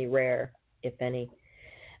extremely rare, if any.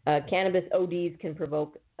 Cannabis ODs can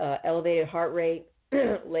provoke elevated heart rate,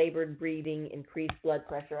 labored breathing, increased blood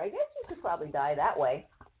pressure. I guess you could probably die that way.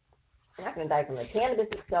 You're not going to die from the cannabis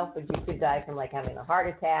itself, but you could die from having a heart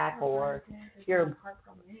attack, or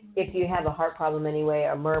if you have a heart problem anyway,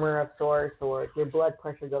 a murmur of sorts, or if your blood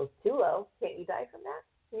pressure goes too low. Can't you die from that?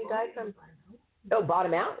 Can you die from? Oh,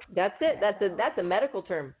 bottom out. That's it. That's a medical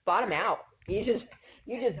term. Bottom out. You just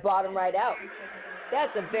bottom right out.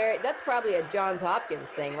 That's probably a Johns Hopkins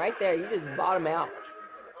thing right there. You just bottom out.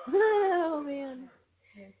 Oh man.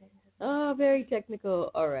 Oh, very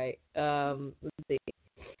technical. All right. Let's see.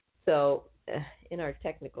 So, in our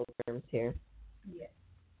technical terms here. Yeah.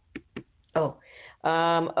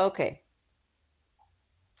 Okay.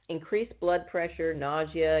 Increased blood pressure,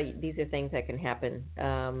 nausea. These are things that can happen.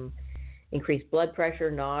 Increased blood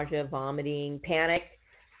pressure, nausea, vomiting, panic.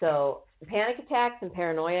 So, panic attacks and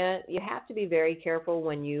paranoia. You have to be very careful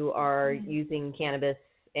when you are using cannabis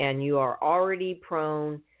and you are already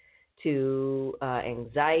prone to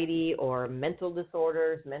anxiety or mental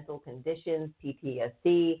disorders, mental conditions,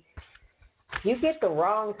 PTSD. You get the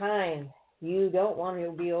wrong kind. You don't want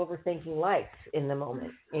to be overthinking life in the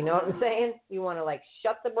moment. You know what I'm saying? You want to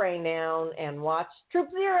shut the brain down and watch Troop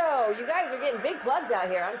Zero. You guys are getting big plugs out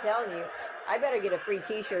here. I'm telling you. I better get a free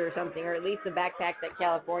T-shirt or something, or at least the backpack that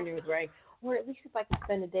California was wearing, or at least if I could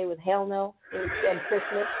spend a day with Hell No and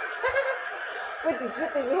Christmas with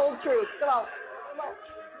the whole troop. Come on.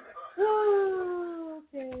 Oh,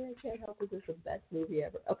 okay, I can't help it. This is the best movie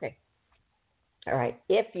ever. Okay. All right.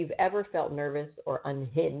 If you've ever felt nervous or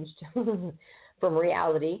unhinged from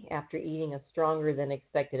reality after eating a stronger than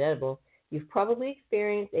expected edible, you've probably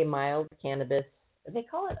experienced a mild cannabis. They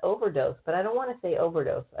call it overdose, but I don't want to say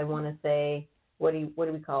overdose. I want to say, what do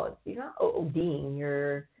we call it? You're not ODing.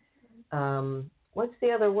 You're, what's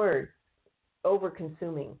the other word?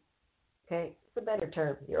 Over-consuming. Okay? It's a better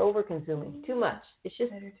term. You're over-consuming. Too much. It's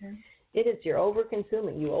just, better term. It is. You're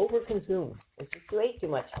over-consuming. You over-consume. It's just you ate too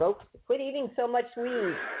much, folks. Quit eating so much weed.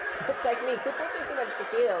 It's like me. Quit drinking too much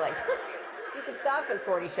tequila. You can stop at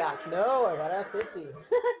 40 shots. No, I got out 50.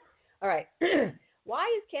 All right. Why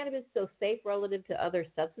is cannabis so safe relative to other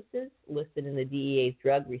substances listed in the DEA's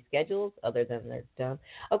drug reschedules, other than they're done?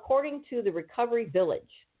 According to the Recovery Village,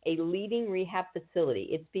 a leading rehab facility,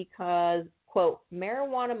 it's because, quote,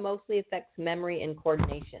 marijuana mostly affects memory and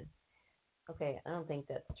coordination. Okay, I don't think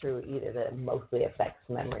that's true either, that it mostly affects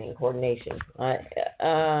memory and coordination. All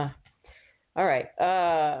right,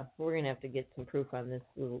 we're going to have to get some proof on this.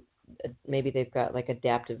 Maybe they've got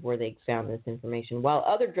adaptive where they found this information. While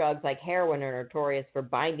other drugs like heroin are notorious for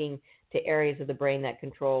binding to areas of the brain that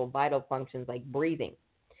control vital functions like breathing.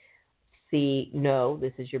 See, no,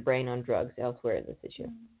 this is your brain on drugs elsewhere in this issue.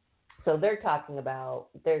 So they're talking about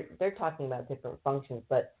different functions,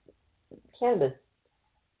 but cannabis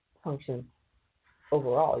functions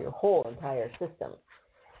overall, your whole entire system.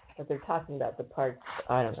 But they're talking about the parts,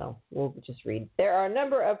 I don't know. We'll just read. There are a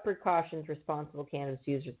number of precautions responsible cannabis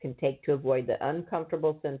users can take to avoid the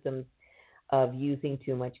uncomfortable symptoms of using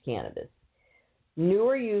too much cannabis.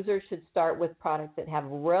 Newer users should start with products that have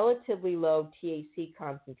relatively low THC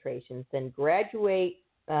concentrations, then graduate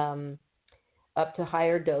up to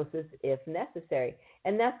higher doses if necessary.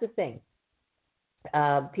 And that's the thing.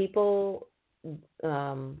 People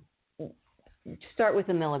start with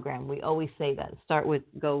a milligram. We always say that.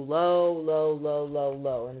 Go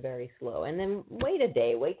low, and very slow. And then wait a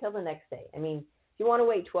day. Wait till the next day. I mean, if you want to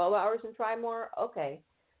wait 12 hours and try more, okay.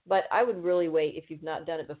 But I would really wait, if you've not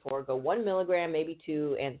done it before, go 1 milligram, maybe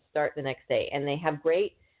 2, and start the next day. And they have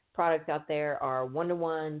great products out there, are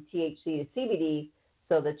 1-to-1 THC to CBD,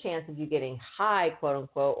 so the chance of you getting high, quote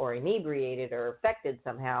unquote, or inebriated or affected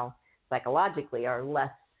somehow psychologically are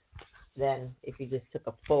less than if you just took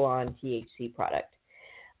a full-on THC product.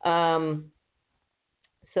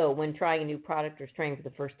 So when trying a new product or strain for the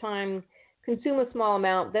first time, consume a small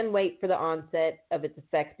amount, then wait for the onset of its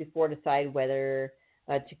effects before decide whether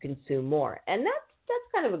to consume more. And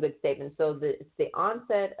that's kind of a good statement. So it's the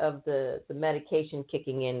onset of the medication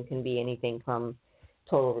kicking in can be anything from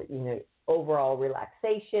total, overall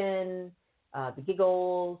relaxation, the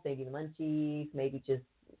giggles, maybe the munchies, maybe just,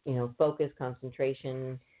 focus,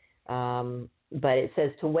 concentration. But it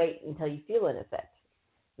says to wait until you feel an effect.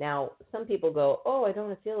 Now, some people go, oh, I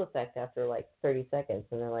don't feel effect after like 30 seconds.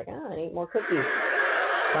 And they're like, I need more cookies,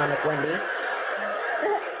 Sonic Wendy.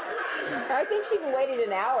 I think she even waited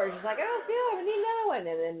an hour. She's like, I don't feel it. I need another one.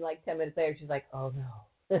 And then like 10 minutes later, she's like, oh, no.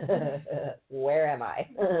 Where am I?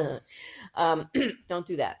 Don't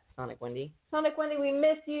do that, Sonic Wendy. Sonic Wendy, we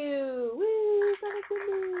miss you. Woo, Sonic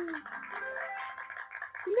Wendy.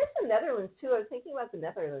 We miss the Netherlands, too. I was thinking about the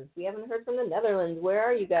Netherlands. We haven't heard from the Netherlands. Where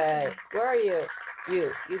are you guys? Where are you?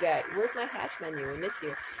 You guys. Where's my hash menu? We miss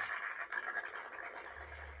you.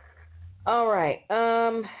 All right.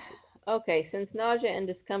 Okay, since nausea and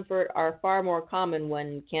discomfort are far more common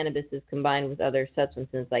when cannabis is combined with other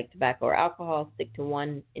substances like tobacco or alcohol, stick to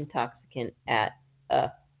one intoxicant at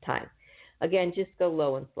a time. Again, just go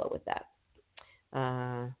low and slow with that.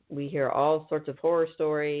 We hear all sorts of horror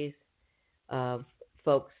stories of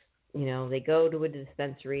folks, they go to a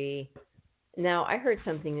dispensary. Now, I heard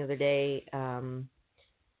something the other day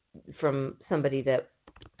from somebody that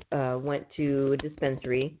went to a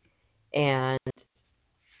dispensary, and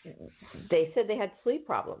they said they had sleep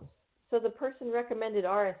problems. So the person recommended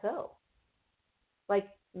RSO. Like,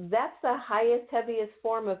 that's the highest, heaviest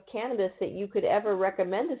form of cannabis that you could ever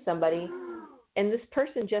recommend to somebody. And this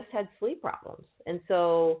person just had sleep problems. And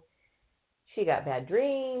so she got bad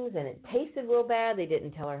dreams, and it tasted real bad. They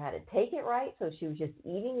didn't tell her how to take it right, so she was just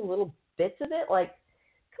eating little bits of it. Like,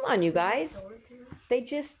 come on, you guys. They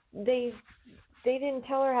didn't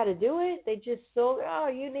tell her how to do it. They just sold,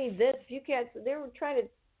 you need this. You can't. They were trying to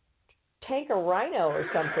tank a rhino or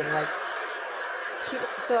something. Like,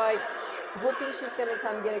 so I hoping she's going to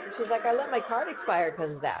come get it. She's like, I let my card expire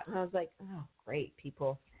because of that. And I was like, oh, great,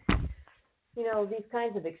 people. These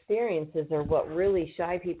kinds of experiences are what really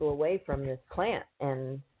shy people away from this plant.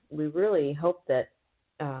 And we really hope that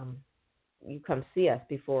you come see us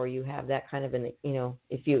before you have that kind of an,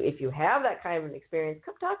 if you have that kind of an experience,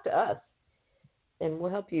 come talk to us. And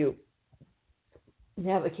we'll help you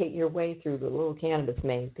navigate your way through the little cannabis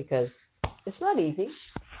maze, because it's not easy.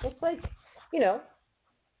 It's like,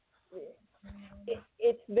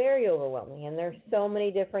 it's very overwhelming. And there's so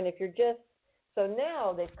many different, so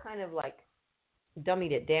now they've kind of like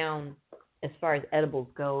dummied it down as far as edibles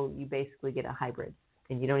go. You basically get a hybrid,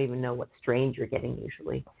 and you don't even know what strain you're getting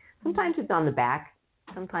usually. Sometimes it's on the back.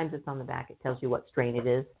 It tells you what strain it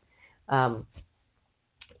is.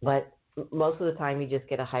 But most of the time you just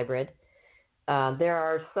get a hybrid. There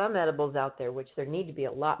are some edibles out there, which there need to be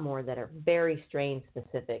a lot more, that are very strain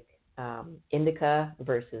specific. Indica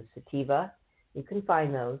versus sativa. You can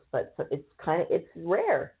find those, but it's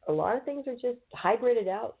rare. A lot of things are just hybrided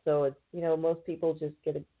out. So it's, most people just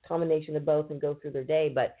get a combination of both and go through their day.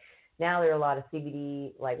 But now there are a lot of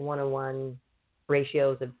CBD, like 1-to-1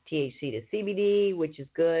 ratios of THC to CBD, which is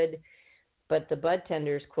good. But the bud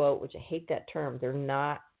tenders quote, which I hate that term, they're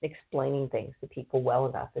not explaining things to people well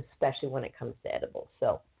enough, especially when it comes to edibles.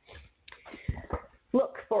 So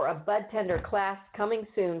look for a bud tender class coming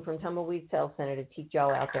soon from Tumbleweeds Health Center to teach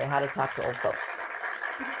y'all out there how to talk to old folks.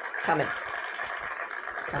 Coming.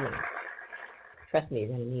 Trust me, you're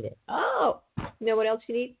going to need it. Oh, you know what else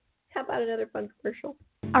you need? How about another fun commercial?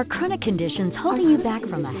 Are chronic conditions holding you back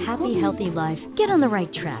from a happy, healthy life? Get on the right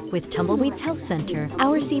track with Tumbleweeds Health Center.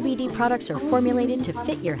 Our CBD products are formulated to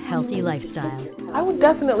fit your healthy lifestyle. I would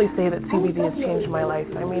definitely say that CBD has changed my life.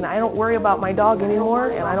 I mean, I don't worry about my dog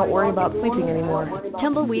anymore, and I don't worry about sleeping anymore.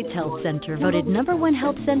 Tumbleweeds Health Center, voted #1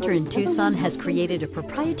 health center in Tucson, has created a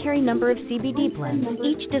proprietary number of CBD blends,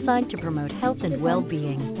 each designed to promote health and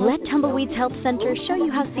well-being. Let Tumbleweeds Health Center show you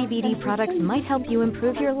how CBD products might help you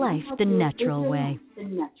improve your life the natural way.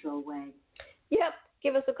 Yep.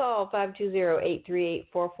 Give us a call,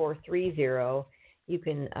 520-838-4430. You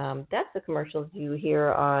can, that's the commercials you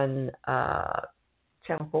hear on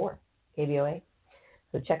Channel 4, KBOA.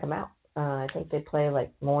 So check them out. I think they play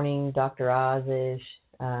like morning Dr. Oz-ish.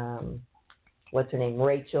 What's her name?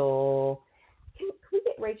 Rachel. Can we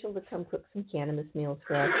get Rachel to come cook some cannabis meals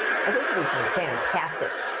for us? I think it would be fantastic.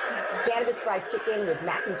 Cannabis fried chicken with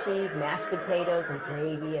mac and cheese, mashed potatoes and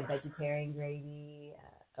gravy, a vegetarian gravy,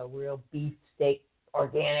 a real beef steak,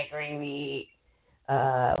 organic gravy.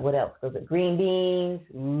 What else? Goes it? Green beans.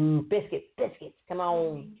 Ooh, biscuits. Come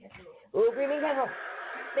on. Ooh, green bean casserole.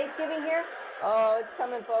 Thanksgiving here? Oh, it's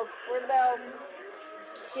coming, folks. Where's the bell?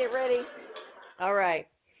 Get ready. All right.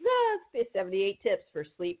 It's 78 tips for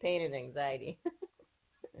sleep, pain, and anxiety.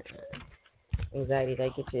 Anxiety,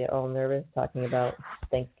 that gets you all nervous talking about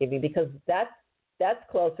Thanksgiving because that's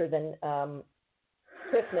closer than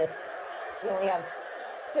Christmas. You only have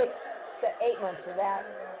 6 to 8 months for that.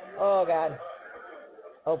 Oh, God.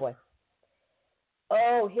 Oh, boy.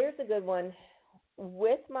 Oh, here's a good one.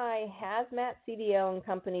 With my hazmat CDL and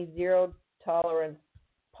company zero tolerance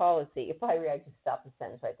policy, if I were you, I'd just stop the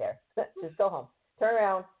sentence right there. Just go home. Turn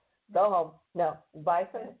around. Go home. No. Buy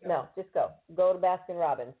some? No. Just go. Go to Baskin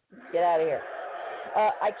Robbins. Get out of here.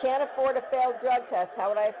 I can't afford a failed drug test. How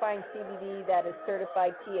would I find CBD that is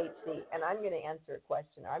certified THC? And I'm going to answer a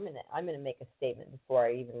question. I'm going to make a statement before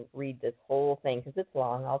I even read this whole thing because it's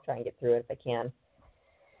long. I'll try and get through it if I can.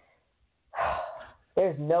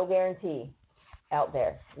 There's no guarantee out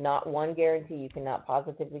there. Not one guarantee. You cannot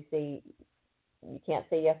positively say, you can't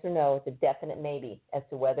say yes or no. It's a definite maybe as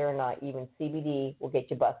to whether or not even CBD will get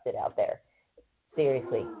you busted out there.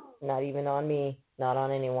 Seriously. Not even on me, not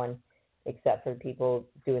on anyone, except for people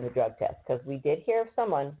doing the drug test. Because we did hear of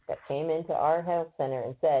someone that came into our health center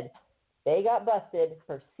and said they got busted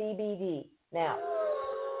for CBD. Now,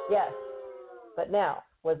 yes, but now,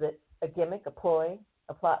 was it a gimmick, a ploy,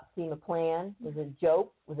 a plot, scheme, a plan? Was it a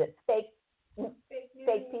joke? Was it fake P-test?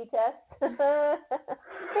 Fake P-test?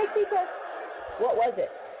 What was it?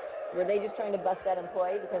 Were they just trying to bust that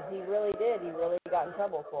employee? Because he really did. He really got in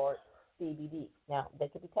trouble for CBD. Now, they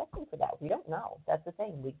could be testing for that. We don't know. That's the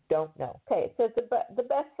thing. We don't know. Okay, it says the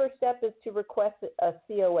best first step is to request a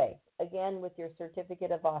COA. Again, with your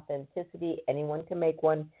certificate of authenticity, anyone can make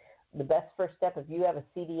one. The best first step, if you have a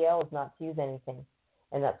CDL, is not to use anything.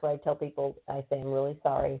 And that's why I tell people, I say, I'm really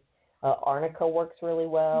sorry. Arnica works really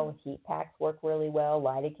well. Heat packs work really well.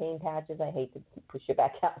 Lidocaine patches, I hate to push it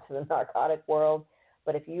back out to the narcotic world.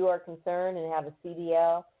 But if you are concerned and have a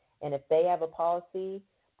CDL, and if they have a policy,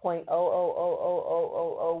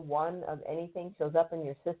 0.0000001 of anything shows up in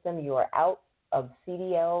your system, you are out of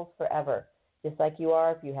CDLs forever. Just like you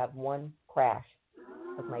are if you have one crash.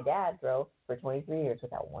 Because my dad drove for 23 years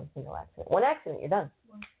without one single accident. One accident, you're done.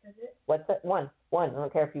 What's that? One. I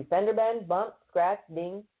don't care if you fender bend, bump, scratch,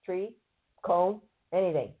 ding, tree, cone,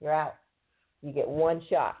 anything. You're out. You get one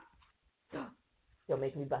shot. Don't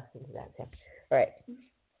make me bust into that, Sam. All right.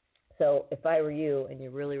 So if I were you and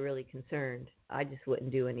you're really, really concerned, I just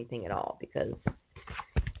wouldn't do anything at all because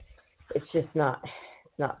it's just not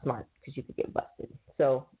smart because you could get busted.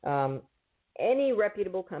 So any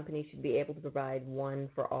reputable company should be able to provide one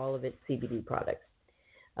for all of its CBD products.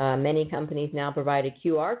 Many companies now provide a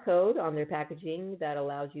QR code on their packaging that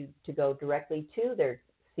allows you to go directly to their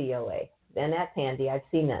COA. And that's handy. I've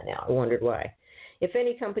seen that now. I wondered why. If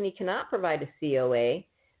any company cannot provide a COA,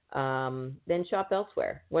 then shop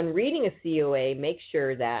elsewhere. When reading a COA, make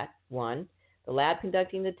sure that, 1, the lab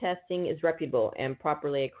conducting the testing is reputable and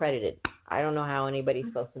properly accredited. I don't know how anybody's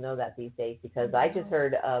supposed to know that these days because I just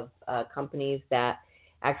heard of companies that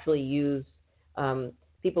actually use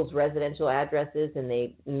people's residential addresses and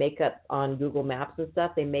they make up on Google Maps and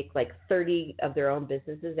stuff. They make like 30 of their own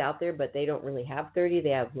businesses out there, but they don't really have 30.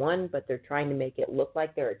 They have one, but they're trying to make it look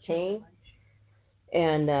like they're a chain.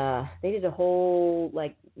 And they did a whole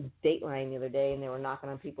like dateline the other day, and they were knocking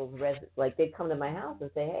on people's like they'd come to my house and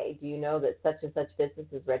say, "Hey, do you know that such and such business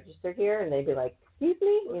is registered here?" And they'd be like, "Excuse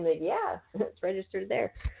me?" And they'd be like, "Yeah, it's registered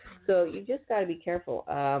there." So you just got to be careful.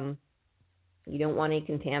 You don't want any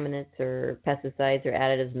contaminants or pesticides or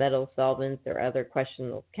additives, metals, solvents, or other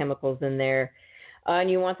questionable chemicals in there.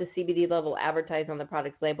 And you want the CBD level advertised on the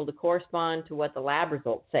product's label to correspond to what the lab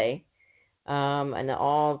results say. And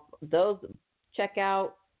all those check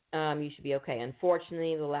out, you should be okay.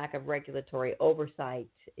 Unfortunately, the lack of regulatory oversight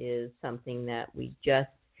is something that we just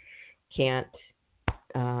can't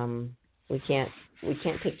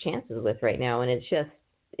take chances with right now, and it's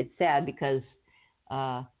sad because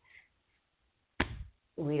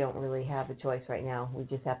we don't really have a choice right now. We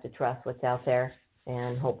just have to trust what's out there,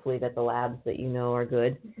 and hopefully that the labs that you know are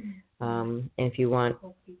good. And if you want,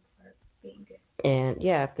 and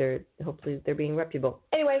yeah, hopefully they're being reputable.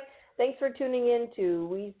 Anyway, thanks for tuning in to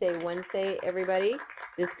Weedsday Wednesday, everybody.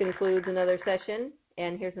 This concludes another session,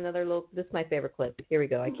 and here's another little. This is my favorite clip. Here we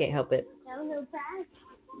go. I can't help it. Hello, Pat.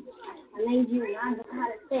 I made you an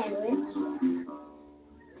avocado sandwich.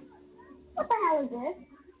 What the hell is this?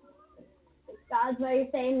 It's God's way of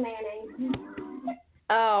saying mayonnaise.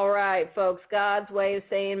 All right, folks. God's way of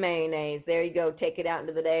saying mayonnaise. There you go. Take it out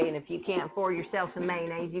into the day, and if you can't afford yourself some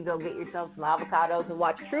mayonnaise, you go get yourself some avocados and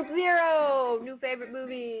watch Troop Zero. New favorite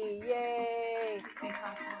movie. Yay.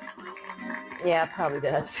 Yeah, probably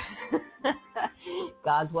does.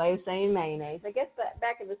 God's way of saying mayonnaise. I guess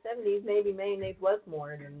back in the 70s, maybe mayonnaise was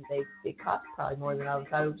more, and they cost probably more than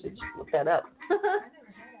avocados. Just look that up.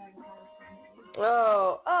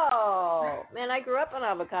 Oh, man, I grew up on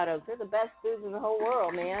avocados. They're the best foods in the whole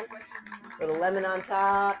world, man. A little lemon on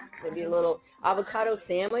top, maybe a little avocado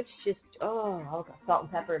sandwich. Just, salt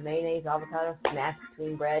and pepper, mayonnaise, avocado smashed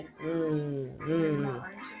between bread. It's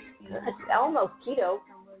almost keto.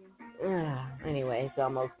 Anyway, it's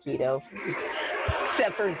almost keto.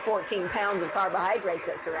 Except for 14 pounds of carbohydrates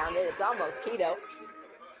that surround it. It's almost keto.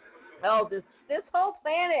 Oh, this whole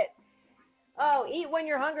planet. Oh, eat when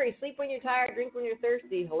you're hungry, sleep when you're tired, drink when you're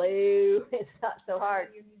thirsty. Hello. It's not so hard.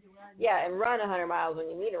 Yeah, and run 100 miles when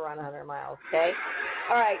you need to run 100 miles, okay?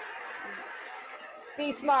 All right.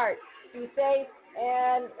 Be smart. Be safe.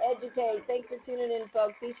 And educate. Thanks for tuning in,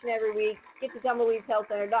 folks, each and every week. Get to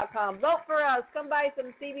TumbleweedsHealthCenter.com. Vote for us. Come buy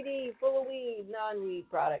some CBD, full of weed, non-weed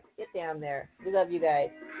products. Get down there. We love you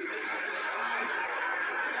guys.